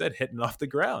just like you said, hitting off the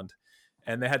ground.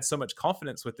 And they had so much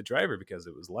confidence with the driver because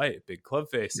it was light, big club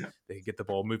face. Yeah. They could get the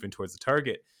ball moving towards the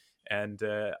target. And,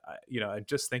 I'm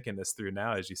just thinking this through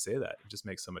now as you say that. It just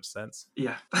makes so much sense.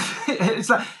 Yeah. It's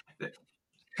like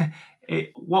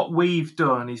what we've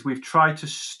done is we've tried to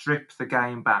strip the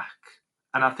game back.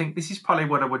 And I think this is probably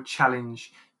what I would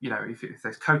challenge, if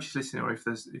there's coaches listening, or if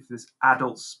there's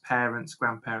adults, parents,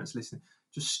 grandparents listening,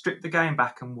 just strip the game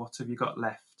back and what have you got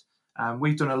left?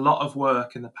 We've done a lot of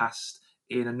work in the past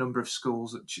in a number of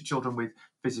schools, children with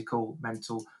physical,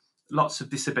 mental, lots of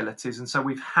disabilities. And so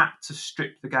we've had to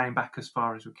strip the game back as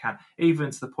far as we can,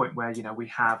 even to the point where, we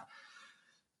have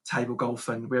table golf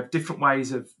and we have different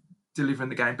ways of delivering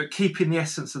the game, but keeping the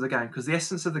essence of the game, because the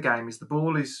essence of the game is the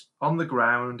ball is on the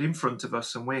ground in front of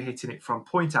us and we're hitting it from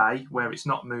point A, where it's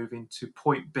not moving, to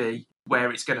point B,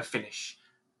 where it's going to finish.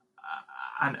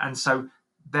 And so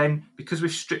then, because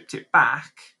we've stripped it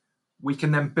back, we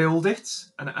can then build it.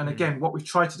 And again, what we've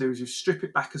tried to do is we've strip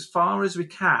it back as far as we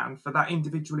can for that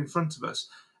individual in front of us,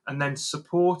 and then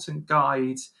support and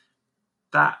guide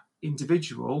that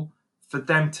individual for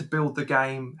them to build the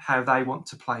game how they want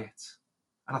to play it.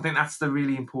 And I think that's the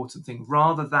really important thing,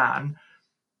 rather than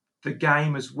the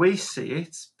game as we see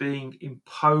it being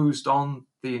imposed on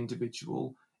the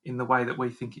individual in the way that we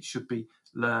think it should be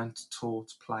learned,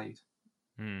 taught, played.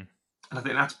 And I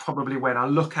think that's probably when I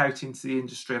look out into the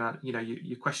industry, and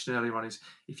your question earlier on is,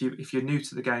 if you're new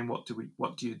to the game, what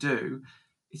do you do?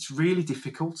 It's really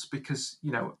difficult because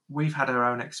we've had our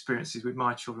own experiences with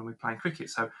my children with playing cricket.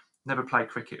 So never played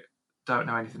cricket, don't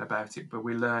know anything about it, but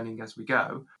we're learning as we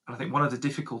go. And I think one of the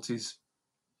difficulties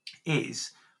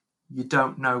is you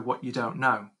don't know what you don't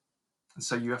know. And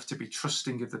so you have to be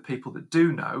trusting of the people that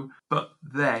do know, but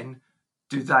then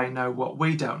do they know what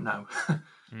we don't know?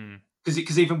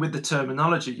 Because even with the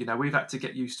terminology, we've had to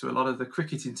get used to a lot of the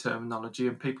cricketing terminology,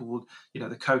 and people will,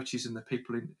 the coaches and the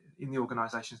people in the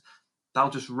organisations,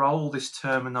 they'll just roll this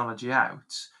terminology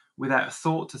out without a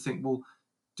thought to think, well,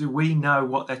 do we know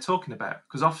what they're talking about?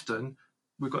 Because often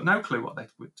we've got no clue what they're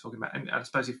talking about. And I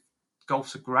suppose if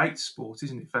golf's a great sport,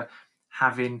 isn't it, for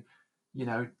having,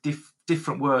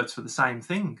 different words for the same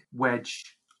thing: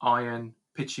 wedge, iron,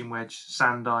 pitching wedge,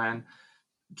 sand iron,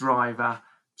 driver.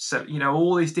 So,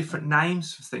 all these different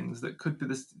names for things that could be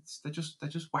this. They're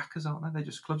just whackers, aren't they? They're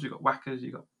just clubs. You've got whackers,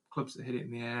 you've got clubs that hit it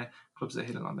in the air, clubs that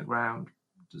hit it on the ground.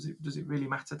 Does it really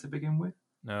matter to begin with?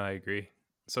 No, I agree.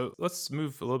 So let's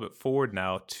move a little bit forward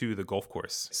now to the golf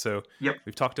course. So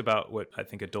We've talked about what I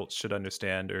think adults should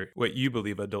understand, or what you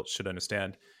believe adults should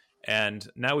understand. And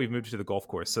now we've moved to the golf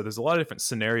course. So there's a lot of different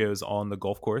scenarios on the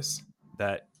golf course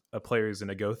that a player is going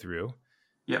to go through.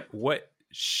 Yep. What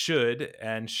should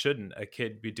and shouldn't a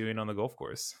kid be doing on the golf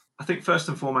course? I think first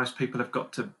and foremost, people have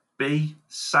got to be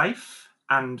safe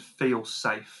and feel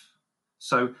safe.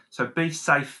 So be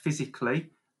safe physically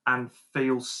and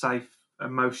feel safe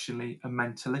emotionally and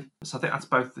mentally. So I think that's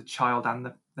both the child and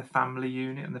the family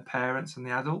unit, and the parents and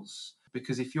the adults.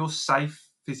 Because if you're safe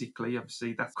physically,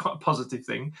 obviously that's quite a positive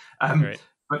thing. Right.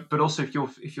 But also if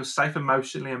you're safe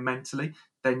emotionally and mentally,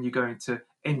 then you're going to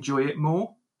enjoy it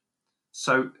more.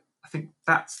 So I think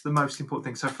that's the most important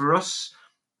thing. So for us,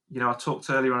 I talked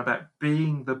earlier on about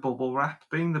being the bubble wrap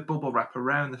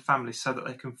around the family so that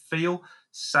they can feel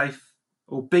safe,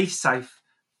 or be safe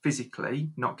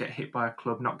physically, not get hit by a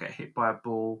club, not get hit by a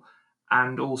ball,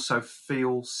 and also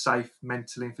feel safe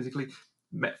mentally and physically,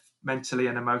 mentally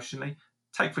and emotionally.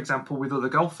 Take, for example, with other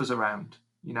golfers around.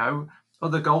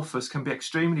 Other golfers can be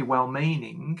extremely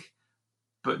well-meaning,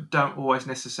 but don't always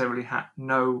necessarily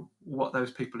know what those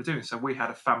people are doing. So we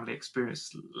had a family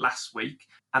experience last week,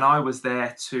 and I was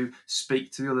there to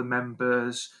speak to the other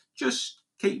members, just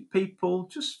keep people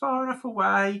just far enough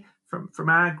away from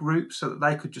our group so that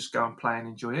they could just go and play and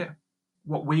enjoy it.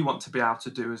 What we want to be able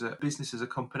to do as a business, as a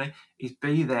company, is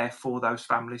be there for those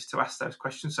families to ask those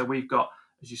questions. So we've got,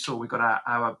 as you saw, we've got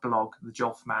our blog, The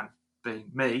Jolf Man,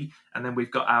 being me, and then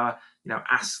we've got our,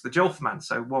 Ask the Jolf Man.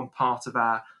 So one part of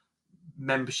our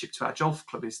membership to our Jolf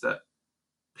Club is that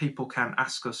people can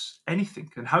ask us anything,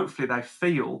 and hopefully they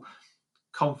feel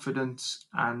confident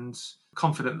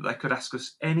that they could ask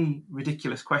us any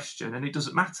ridiculous question, and it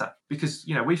doesn't matter, because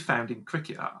we've found in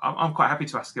cricket, I'm quite happy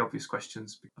to ask the obvious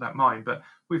questions, I don't mind, but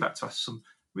we've had to ask some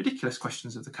ridiculous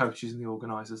questions of the coaches and the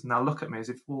organisers, and they'll look at me as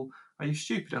if, well, are you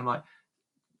stupid? I'm like,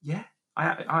 yeah,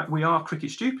 we are cricket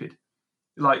stupid.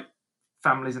 Like,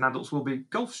 families and adults will be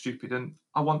golf stupid, and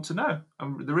I want to know.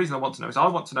 And the reason I want to know is I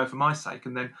want to know for my sake,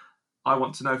 and then I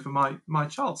want to know for my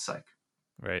child's sake.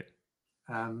 Right.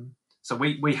 So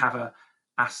we have a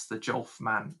ask the Jolf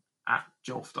man at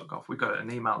jolf.golf. We've got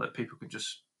an email that people can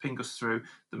just ping us through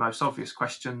the most obvious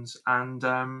questions, and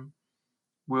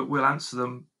we'll answer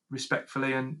them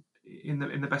respectfully and in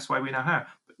the best way we know how.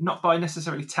 But not by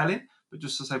necessarily telling, but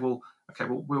just to say, well, okay,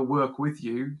 well, we'll work with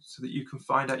you so that you can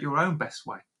find out your own best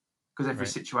way, because every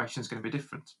situation is going to be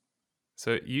different.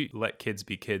 So you let kids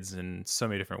be kids in so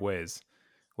many different ways.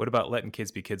 What about letting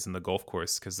kids be kids in the golf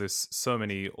course? Because there's so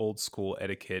many old school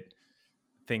etiquette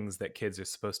things that kids are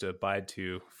supposed to abide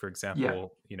to. For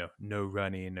example, no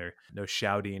running or no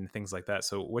shouting, things like that.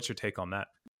 So what's your take on that?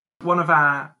 One of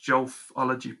our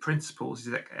Jolfology principles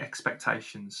is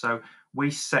expectations. So we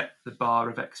set the bar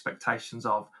of expectations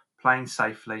of playing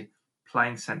safely,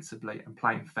 playing sensibly, and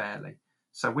playing fairly.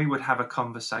 So we would have a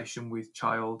conversation with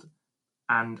child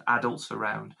and adults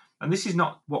around. And this is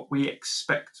not what we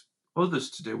expect others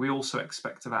to do. We also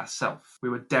expect of ourselves. We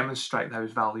would demonstrate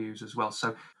those values as well.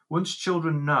 So once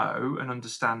children know and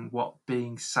understand what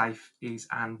being safe is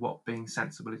and what being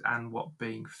sensible is and what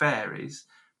being fair is,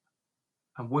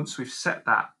 and once we've set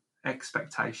that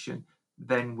expectation,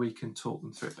 then we can talk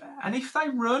them through it. And if they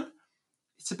run,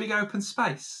 it's a big open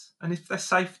space. And if they're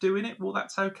safe doing it, well,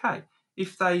 that's okay.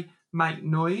 If they make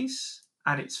noise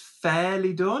and it's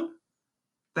fairly done,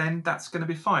 then that's going to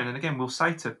be fine. And again, we'll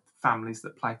say to families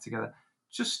that play together,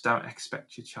 just don't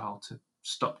expect your child to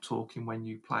stop talking when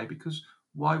you play, because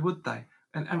why would they?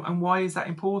 And why is that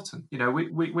important?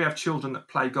 We have children that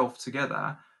play golf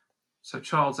together. So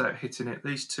child's out hitting it.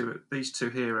 These two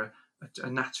here are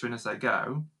nattering as they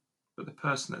go, but the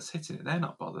person that's hitting it, they're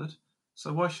not bothered.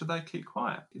 So why should they keep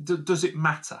quiet? Does it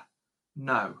matter?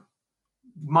 No.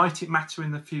 Might it matter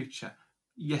in the future?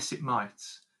 Yes, it might.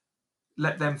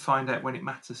 Let them find out when it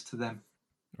matters to them.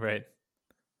 Right.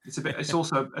 It's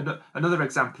also another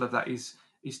example of that is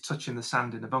touching the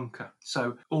sand in the bunker.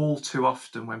 So all too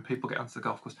often when people get onto the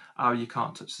golf course, you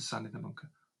can't touch the sand in the bunker.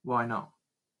 Why not?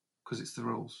 Because it's the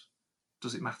rules.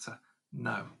 Does it matter?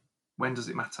 No. When does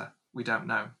it matter? We don't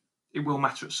know. It will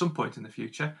matter at some point in the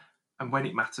future, and when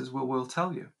it matters, we'll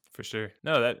tell you. For sure.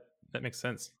 No, that makes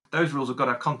sense. Those rules have got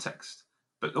to have context.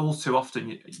 But all too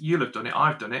often, you'll have done it,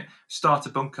 I've done it, start a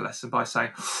bunker lesson by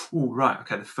saying, oh, right,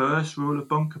 okay, the first rule of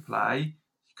bunker play,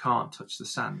 you can't touch the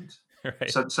sand. Right.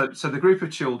 So the group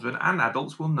of children and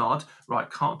adults will nod, right,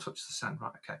 can't touch the sand,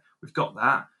 right, okay, we've got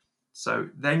that. So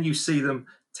then you see them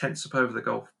tense up over the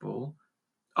golf ball.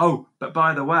 Oh, but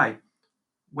by the way,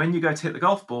 when you go to hit the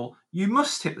golf ball, you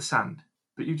must hit the sand,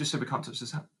 but you just said we can't touch the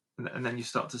sand. And then you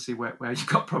start to see where you've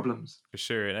got problems. For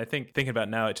sure. And I think thinking about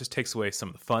now, it just takes away some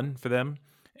of the fun for them.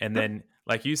 And then,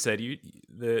 like you said,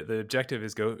 the objective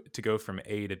is to go from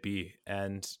A to B.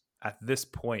 And at this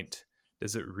point,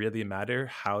 does it really matter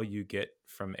how you get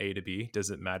from A to B?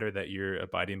 Does it matter that you're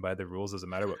abiding by the rules? Does it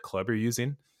matter what club you're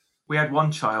using? We had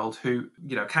one child who,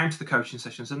 came to the coaching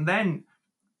sessions and then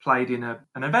played in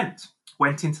an event,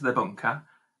 went into the bunker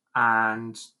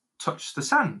and touched the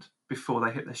sand before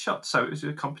they hit their shot. So it was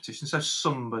a competition. So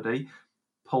somebody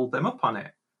pulled them up on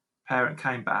it. Parent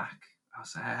came back. I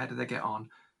said, how did they get on?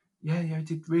 Yeah,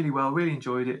 did really well, really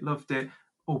enjoyed it, loved it.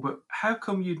 Oh, but how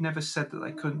come you'd never said that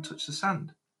they couldn't touch the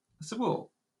sand? I said, well,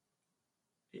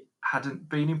 it hadn't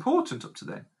been important up to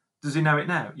then. Does he know it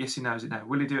now? Yes, he knows it now.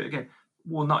 Will he do it again?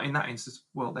 Well, not in that instance.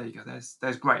 Well, there you go.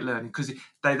 There's great learning, because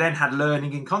they then had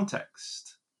learning in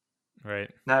context. Right.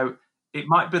 Now, it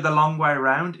might be the long way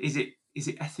around. Is it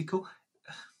ethical?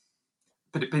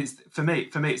 But for me,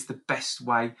 it's the best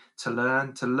way to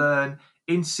learn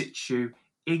in situ,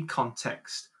 in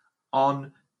context,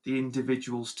 on the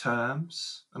individual's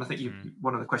terms. And I think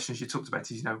one of the questions you talked about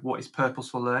is, what is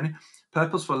purposeful learning?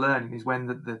 Purposeful learning is when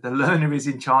the learner is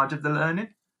in charge of the learning.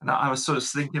 And I was sort of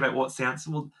thinking about what's the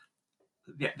answer. Well,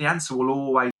 the answer will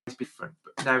always be different.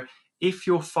 But now, if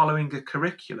you're following a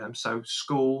curriculum, so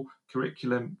school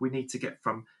curriculum, we need to get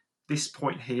from this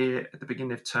point here at the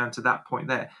beginning of term to that point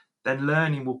there, then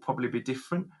learning will probably be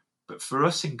different. But for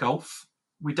us in golf,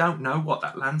 we don't know what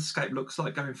that landscape looks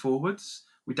like going forwards.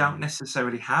 We don't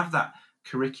necessarily have that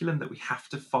curriculum that we have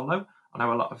to follow. I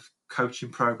know a lot of coaching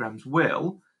programs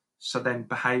will, so then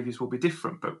behaviours will be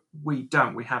different, but we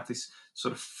don't. We have this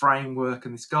sort of framework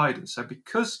and this guidance. So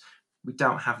because we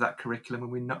don't have that curriculum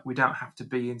and we don't have to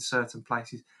be in certain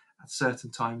places at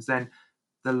certain times, then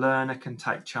the learner can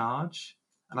take charge.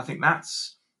 And I think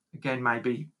that's, again,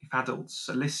 maybe if adults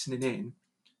are listening in,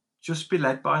 just be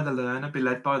led by the learner, be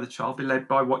led by the child, be led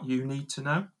by what you need to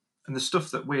know. And the stuff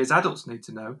that we as adults need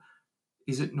to know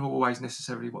isn't always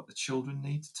necessarily what the children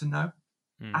need to know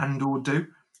and or do.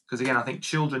 Because again, I think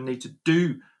children need to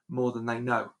do more than they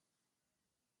know.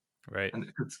 Right. And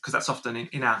because that's often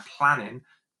in our planning,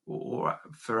 or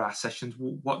for our sessions,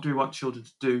 what do we want children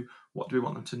to do? What do we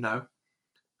want them to know?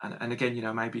 And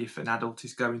again, maybe if an adult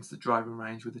is going to the driving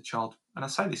range with a child, and I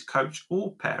say this, coach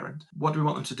or parent, what do we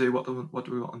want them to do? What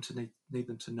do we want them to need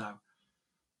them to know?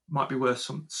 Might be worth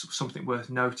something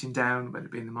worth noting down, whether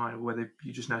it be in the mind or whether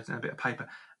you just note on a bit of paper.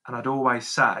 And I'd always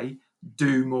say,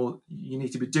 do more. You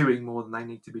need to be doing more than they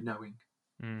need to be knowing.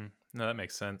 No, that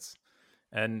makes sense.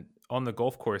 And on the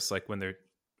golf course, like when they're,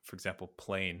 for example,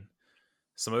 playing,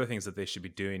 some other things that they should be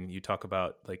doing, you talk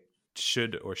about like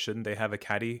should or shouldn't they have a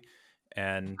caddy?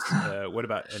 And what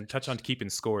about, and touch on keeping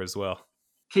score as well.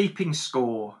 Keeping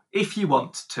score, if you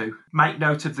want to, make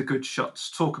note of the good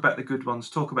shots, talk about the good ones,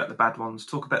 talk about the bad ones,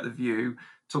 talk about the view,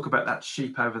 talk about that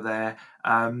sheep over there.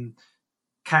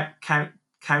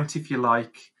 Count if you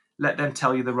like. Let them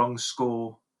tell you the wrong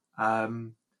score.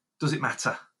 Does it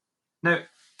matter? Now,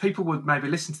 people would maybe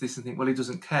listen to this and think, well, he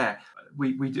doesn't care.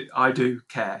 I do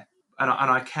care. And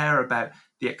I care about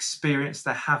the experience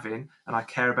they're having, and I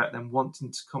care about them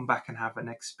wanting to come back and have an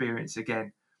experience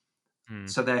again.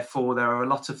 So therefore, there are a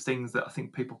lot of things that I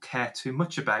think people care too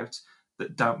much about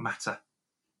that don't matter.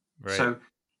 Right. So,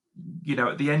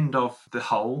 at the end of the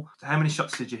hole, how many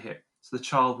shots did you hit? So the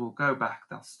child will go back,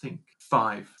 they'll think,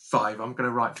 5. I'm going to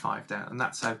write 5 down, and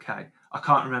that's okay. I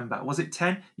can't remember. Was it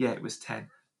 10? Yeah, it was 10.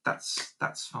 That's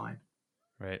fine.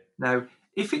 Right. Now,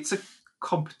 if it's a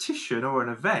competition or an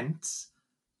event,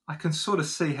 I can sort of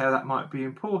see how that might be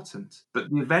important. But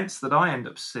the events that I end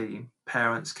up seeing,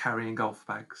 parents carrying golf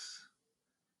bags,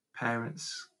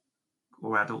 parents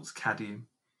or adults caddying,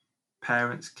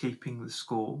 parents keeping the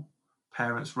score,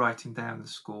 parents writing down the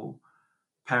score,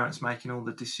 parents making all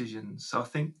the decisions. So I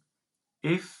think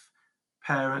if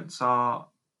parents are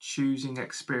choosing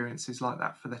experiences like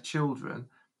that for their children,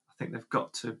 I think they've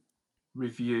got to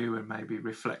review and maybe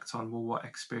reflect on, well, what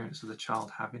experience is the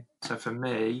child having? So for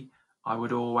me, I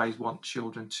would always want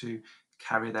children to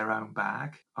carry their own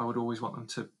bag. I would always want them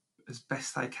to, as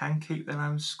best they can, keep their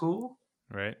own score.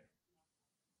 Right.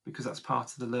 Because that's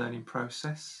part of the learning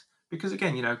process. Because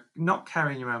again, not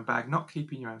carrying your own bag, not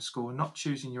keeping your own score, not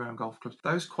choosing your own golf clubs,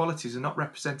 those qualities are not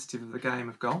representative of the game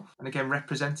of golf. And again,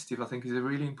 representative, I think, is a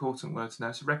really important word to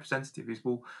know. So representative is,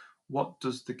 well, what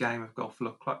does the game of golf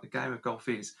look like? The game of golf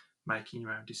is making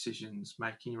your own decisions,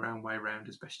 making your own way around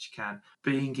as best you can,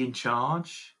 being in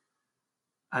charge.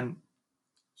 And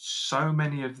so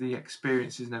many of the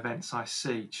experiences and events I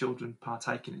see children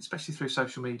partaking in, especially through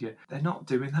social media, they're not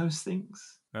doing those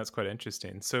things. That's quite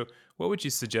interesting. So what would you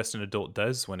suggest an adult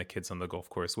does when a kid's on the golf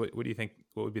course? What do you think,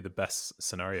 what would be the best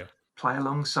scenario? Play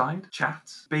alongside,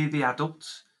 chat, be the adult.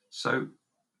 So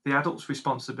the adult's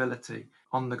responsibility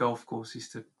on the golf course is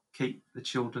to keep the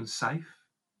children safe,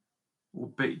 or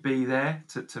be there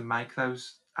to make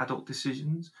those adult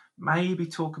decisions. Maybe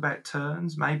talk about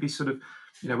turns, maybe sort of,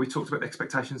 we talked about the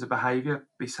expectations of behaviour,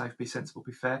 be safe, be sensible,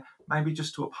 be fair, maybe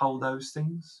just to uphold those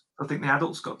things. I think the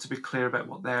adult's got to be clear about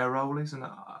what their role is. And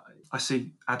I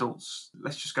see adults,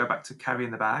 let's just go back to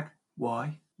carrying the bag.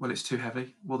 Why? Well, it's too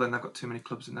heavy. Well, then they've got too many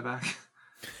clubs in the bag.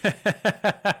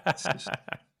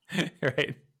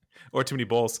 Right. Or too many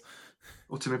balls.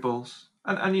 Or too many balls.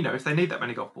 And if they need that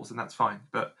many golf balls, then that's fine.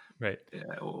 But right.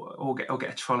 Or get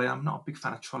a trolley. I'm not a big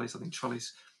fan of trolleys. I think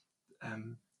trolleys,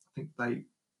 they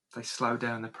slow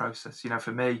down the process.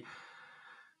 For me,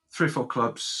 3 or 4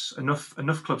 clubs, enough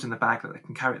clubs in the bag that they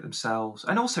can carry it themselves.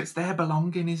 And also, it's their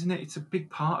belonging, isn't it? It's a big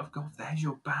part of golf. There's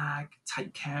your bag.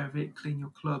 Take care of it. Clean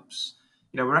your clubs.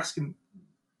 We're asking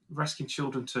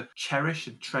children to cherish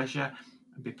and treasure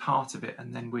and be part of it,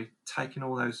 and then we're taking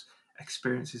all those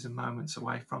experiences and moments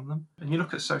away from them. And you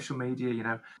look at social media,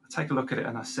 I take a look at it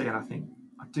and I see, and I think,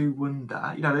 I do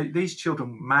wonder, these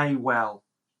children may well,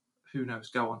 who knows,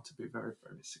 go on to be very,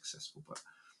 very successful, but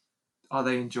are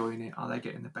they enjoying it? Are they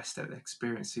getting the best out of their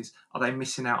experiences? Are they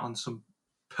missing out on some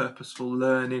purposeful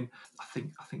learning? I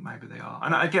think maybe they are.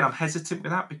 And again, I'm hesitant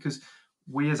with that because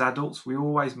we as adults, we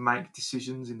always make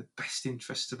decisions in the best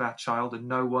interests of our child, and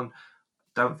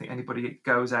don't think anybody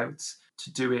goes out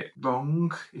to do it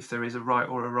wrong, if there is a right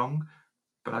or a wrong.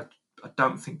 But I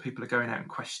don't think people are going out and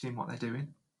questioning what they're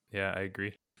doing. Yeah, I agree.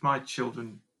 If my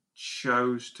children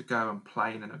chose to go and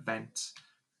play in an event,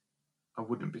 I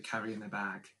wouldn't be carrying their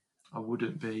bag. I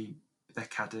wouldn't be their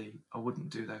caddy. I wouldn't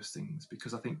do those things,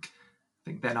 because I think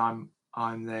then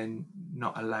I'm then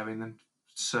not allowing them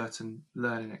certain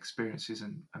learning experiences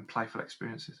and playful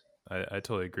experiences. I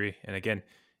totally agree. And again,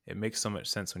 it makes so much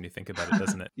sense when you think about it,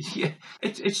 doesn't it? Yeah,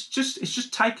 it's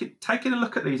just taking a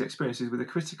look at these experiences with a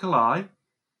critical eye.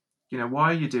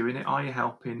 Why are you doing it? Are you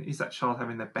helping? Is that child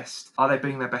having their best? Are they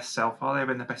being their best self? Are they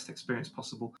having the best experience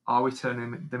possible? Are we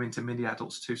turning them into mini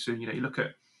adults too soon? You look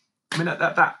at I mean,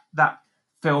 that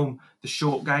film, The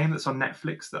Short Game, that's on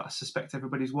Netflix, that I suspect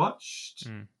everybody's watched.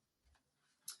 Mm.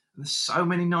 There's so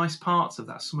many nice parts of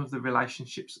that. Some of the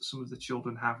relationships that some of the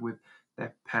children have with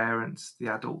their parents, the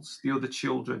adults, the other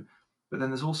children. But then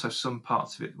there's also some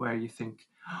parts of it where you think,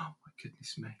 oh my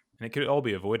goodness me. And it could all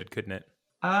be avoided, couldn't it?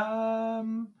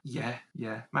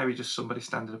 Yeah. Maybe just somebody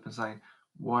standing up and saying,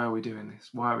 why are we doing this?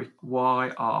 Why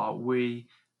are we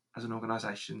as an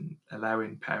organisation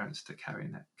allowing parents to carry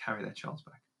their child's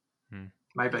bag?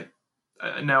 Maybe.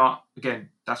 Now, again,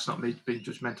 that's not me being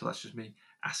judgmental. That's just me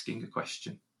asking a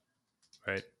question.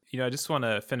 Right. I just want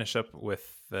to finish up with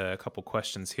a couple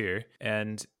questions here.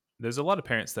 And there's a lot of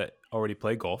parents that already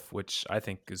play golf, which I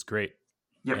think is great.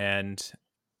 Yep. And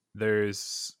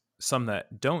there's some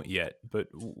that don't yet. But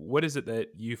what is it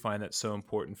that you find that's so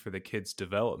important for the kids'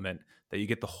 development that you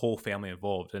get the whole family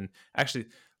involved? And actually,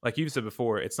 like you said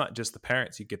before, it's not just the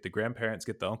parents. You get the grandparents,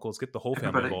 get the uncles, get the whole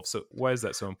family involved. So why is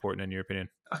that so important in your opinion?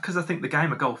 Because I think the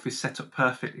game of golf is set up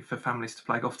perfectly for families to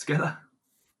play golf together.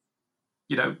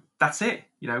 That's it.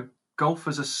 Golf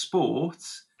as a sport,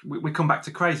 we come back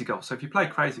to crazy golf. So if you play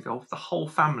crazy golf, the whole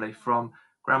family, from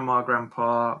grandma,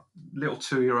 grandpa, little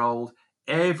 2-year-old,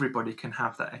 everybody can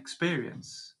have that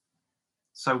experience.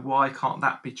 So why can't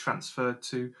that be transferred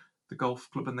to the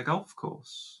golf club and the golf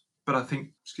course? But I think,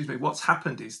 what's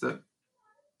happened is that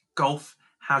golf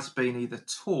has been either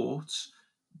taught,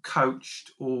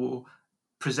 coached, or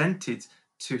presented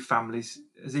to families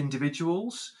as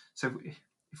individuals. So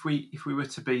if we were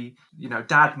to be,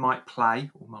 dad might play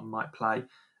or mum might play,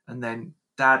 and then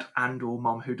dad and or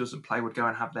mum who doesn't play would go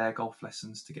and have their golf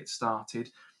lessons to get started.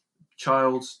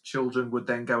 Children would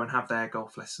then go and have their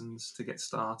golf lessons to get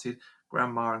started.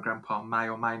 Grandma and grandpa may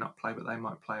or may not play, but they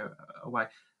might play away.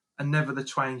 And never the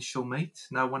twain shall meet.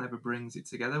 No one ever brings it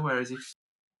together. Whereas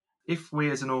if we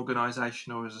as an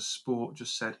organisation or as a sport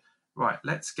just said, right,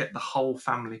 let's get the whole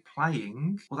family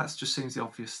playing, well, that just seems the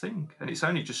obvious thing. And it's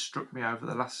only just struck me over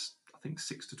the last, I think,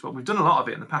 6 to 12. We've done a lot of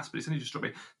it in the past, but it's only just struck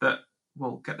me that,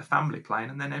 well, get the family playing,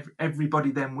 and then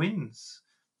everybody then wins.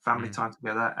 Family time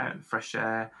together, out in the fresh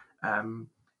air.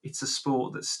 It's a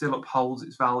sport that still upholds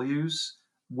its values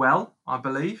well, I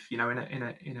believe. In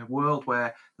a world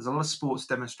where there's a lot of sports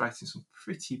demonstrating some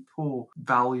pretty poor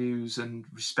values and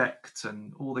respect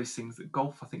and all these things, that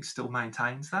golf, I think, still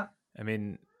maintains that. I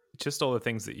mean, just all the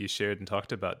things that you shared and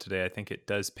talked about today, I think it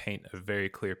does paint a very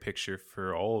clear picture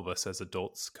for all of us as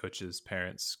adults, coaches,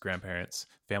 parents, grandparents,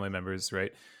 family members,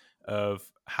 right, of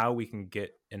how we can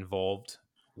get involved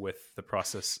with the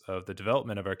process of the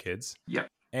development of our kids. Yep.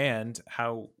 And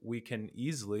how we can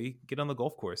easily get on the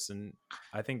golf course. And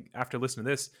I think after listening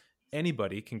to this,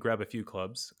 anybody can grab a few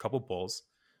clubs, a couple balls,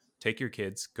 take your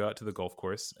kids, go out to the golf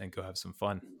course and go have some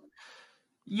fun.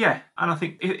 Yeah, and I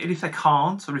think if they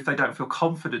can't, or if they don't feel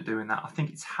confident doing that, I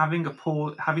think it's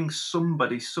having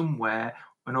somebody somewhere,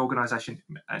 an organisation,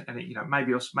 and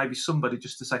maybe us, maybe somebody,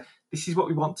 just to say, this is what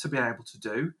we want to be able to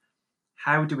do.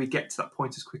 How do we get to that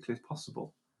point as quickly as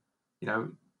possible?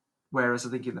 Whereas I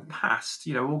think in the past,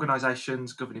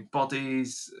 organisations, governing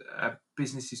bodies,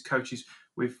 businesses, coaches,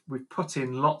 we've put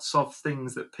in lots of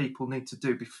things that people need to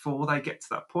do before they get to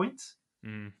that point.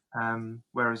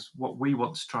 Whereas what we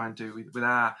want to try and do with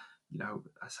our,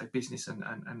 I say business and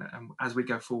as we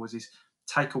go forwards, is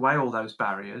take away all those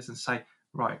barriers and say,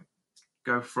 right,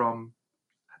 go from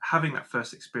having that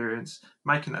first experience,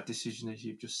 making that decision as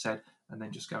you've just said, and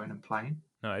then just going and playing.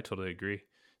 No, I totally agree.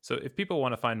 So if people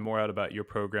want to find more out about your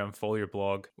program, follow your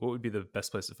blog, what would be the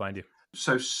best place to find you?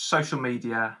 So social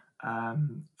media,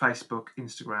 Facebook,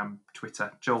 Instagram,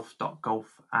 Twitter,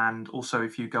 jolf.golf. And also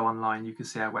if you go online, you can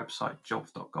see our website,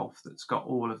 jolf.golf, that's got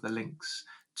all of the links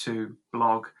to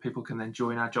blog. People can then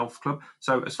join our Jolf Club.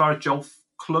 So as far as Jolf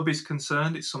Club is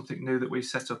concerned, it's something new that we've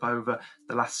set up over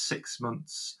the last 6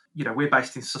 months. We're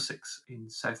based in Sussex in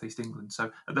southeast England. So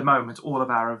at the moment, all of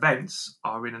our events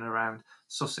are in and around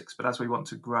Sussex. But as we want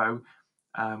to grow,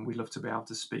 we'd love to be able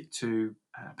to speak to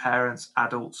parents,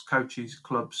 adults, coaches,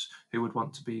 clubs who would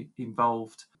want to be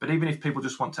involved. But even if people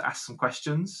just want to ask some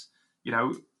questions,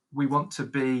 we want to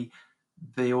be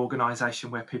the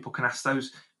organisation where people can ask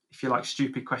those, if you like,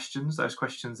 stupid questions, those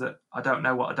questions that I don't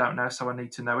know what I don't know, so I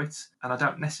need to know it. And I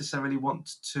don't necessarily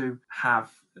want to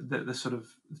have the sort of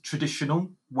traditional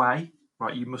way,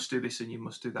 right? You must do this and you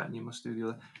must do that and you must do the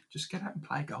other. Just get out and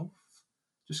play golf.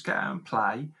 Just get out and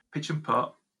play, pitch and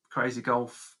putt, crazy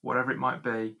golf, whatever it might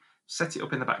be. Set it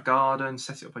up in the back garden,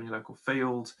 set it up on your local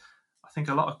field. I think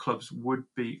a lot of clubs would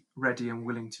be ready and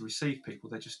willing to receive people.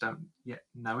 They just don't yet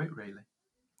know it, really.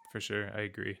 For sure, I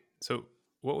agree. So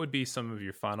what would be some of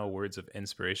your final words of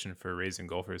inspiration for raising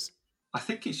golfers? I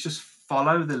think it's just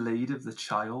follow the lead of the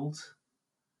child.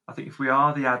 I think if we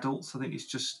are the adults, I think it's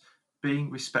just being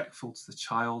respectful to the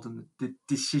child and the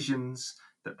decisions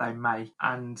that they make,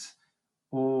 and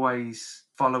always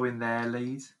following their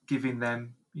lead, giving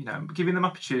them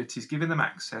opportunities, giving them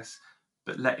access,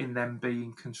 but letting them be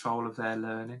in control of their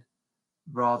learning,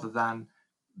 rather than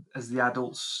as the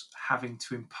adults having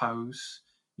to impose.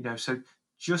 So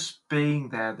just being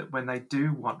there, that when they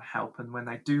do want help and when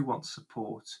they do want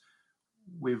support,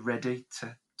 we're ready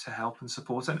to help and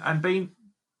support, and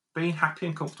being happy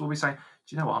and comfortable with saying,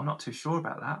 do you know what, I'm not too sure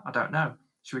about that, I don't know,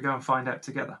 should we go and find out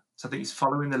together? So I think it's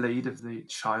following the lead of the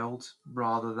child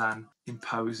rather than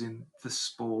imposing the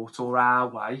sport or our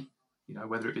way,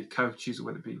 whether it be coaches or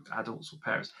whether it be adults or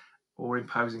parents, or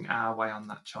imposing our way on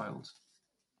that child.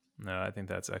 No, I think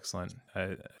that's excellent.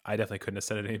 I definitely couldn't have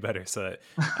said it any better. So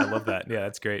I love that. Yeah,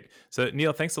 that's great. So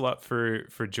Neil, thanks a lot for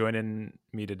joining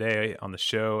me today on the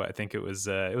show. I think it was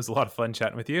a lot of fun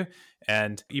chatting with you.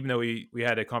 And even though we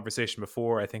had a conversation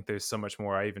before, I think there's so much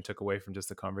more I even took away from just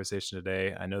the conversation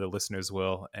today. I know the listeners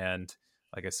will. And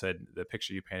like I said, the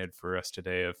picture you painted for us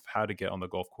today of how to get on the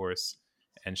golf course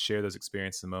and share those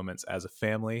experiences and moments as a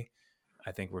family,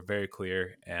 I think we're very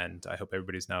clear, and I hope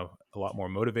everybody's now a lot more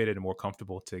motivated and more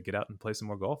comfortable to get out and play some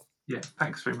more golf. Yeah,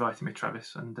 thanks for inviting me,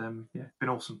 Travis, and been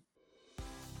awesome.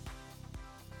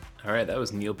 All right, that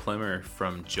was Neil Plimmer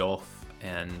from Jolf,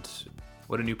 and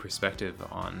what a new perspective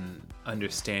on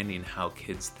understanding how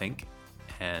kids think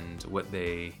and what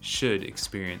they should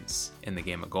experience in the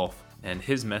game of golf. And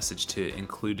his message to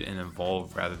include and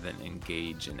involve rather than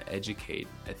engage and educate,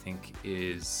 I think,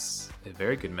 is a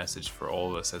very good message for all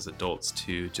of us as adults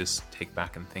to just take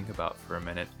back and think about for a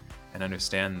minute and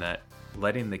understand that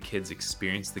letting the kids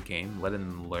experience the game, letting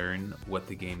them learn what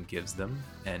the game gives them,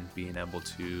 and being able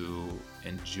to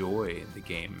enjoy the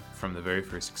game from the very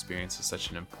first experience is such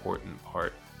an important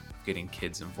part of getting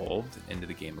kids involved into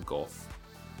the game of golf.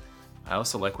 I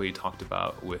also like what you talked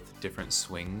about with different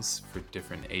swings for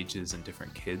different ages and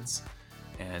different kids.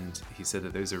 And he said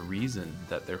that there's a reason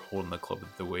that they're holding the club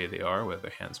the way they are, whether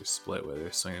their hands are split, whether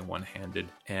they're swinging one-handed.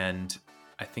 And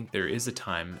I think there is a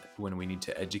time when we need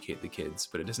to educate the kids,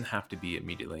 but it doesn't have to be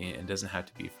immediately, and it doesn't have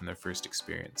to be from their first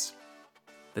experience.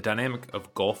 The dynamic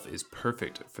of golf is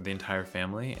perfect for the entire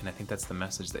family, and I think that's the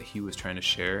message that he was trying to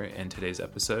share in today's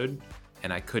episode,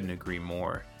 and I couldn't agree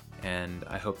more. And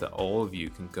I hope that all of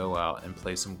you can go out and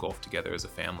play some golf together as a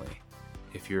family.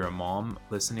 If you're a mom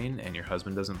listening and your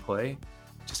husband doesn't play,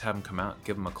 just have him come out,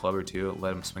 give him a club or two,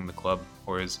 let him swing the club,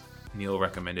 or as Neil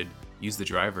recommended, use the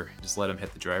driver. Just let him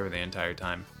hit the driver the entire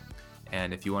time.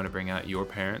 And if you want to bring out your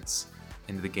parents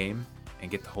into the game and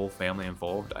get the whole family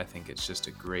involved, I think it's just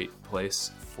a great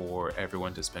place for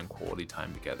everyone to spend quality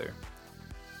time together.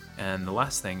 And the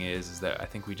last thing is that I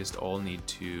think we just all need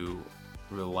to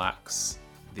relax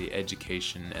the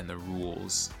education and the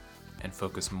rules and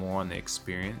focus more on the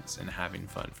experience and having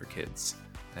fun for kids.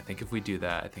 And I think if we do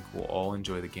that, I think we'll all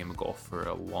enjoy the game of golf for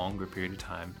a longer period of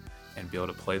time and be able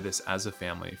to play this as a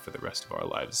family for the rest of our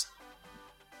lives.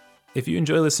 If you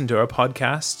enjoy listening to our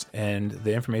podcast and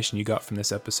the information you got from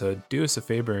this episode, do us a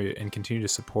favor and continue to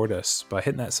support us by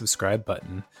hitting that subscribe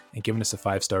button and giving us a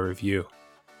 5-star review.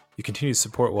 Your continued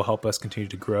support will help us continue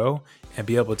to grow and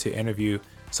be able to interview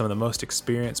some of the most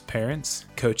experienced parents,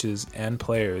 coaches, and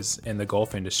players in the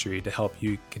golf industry to help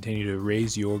you continue to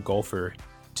raise your golfer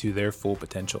to their full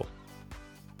potential.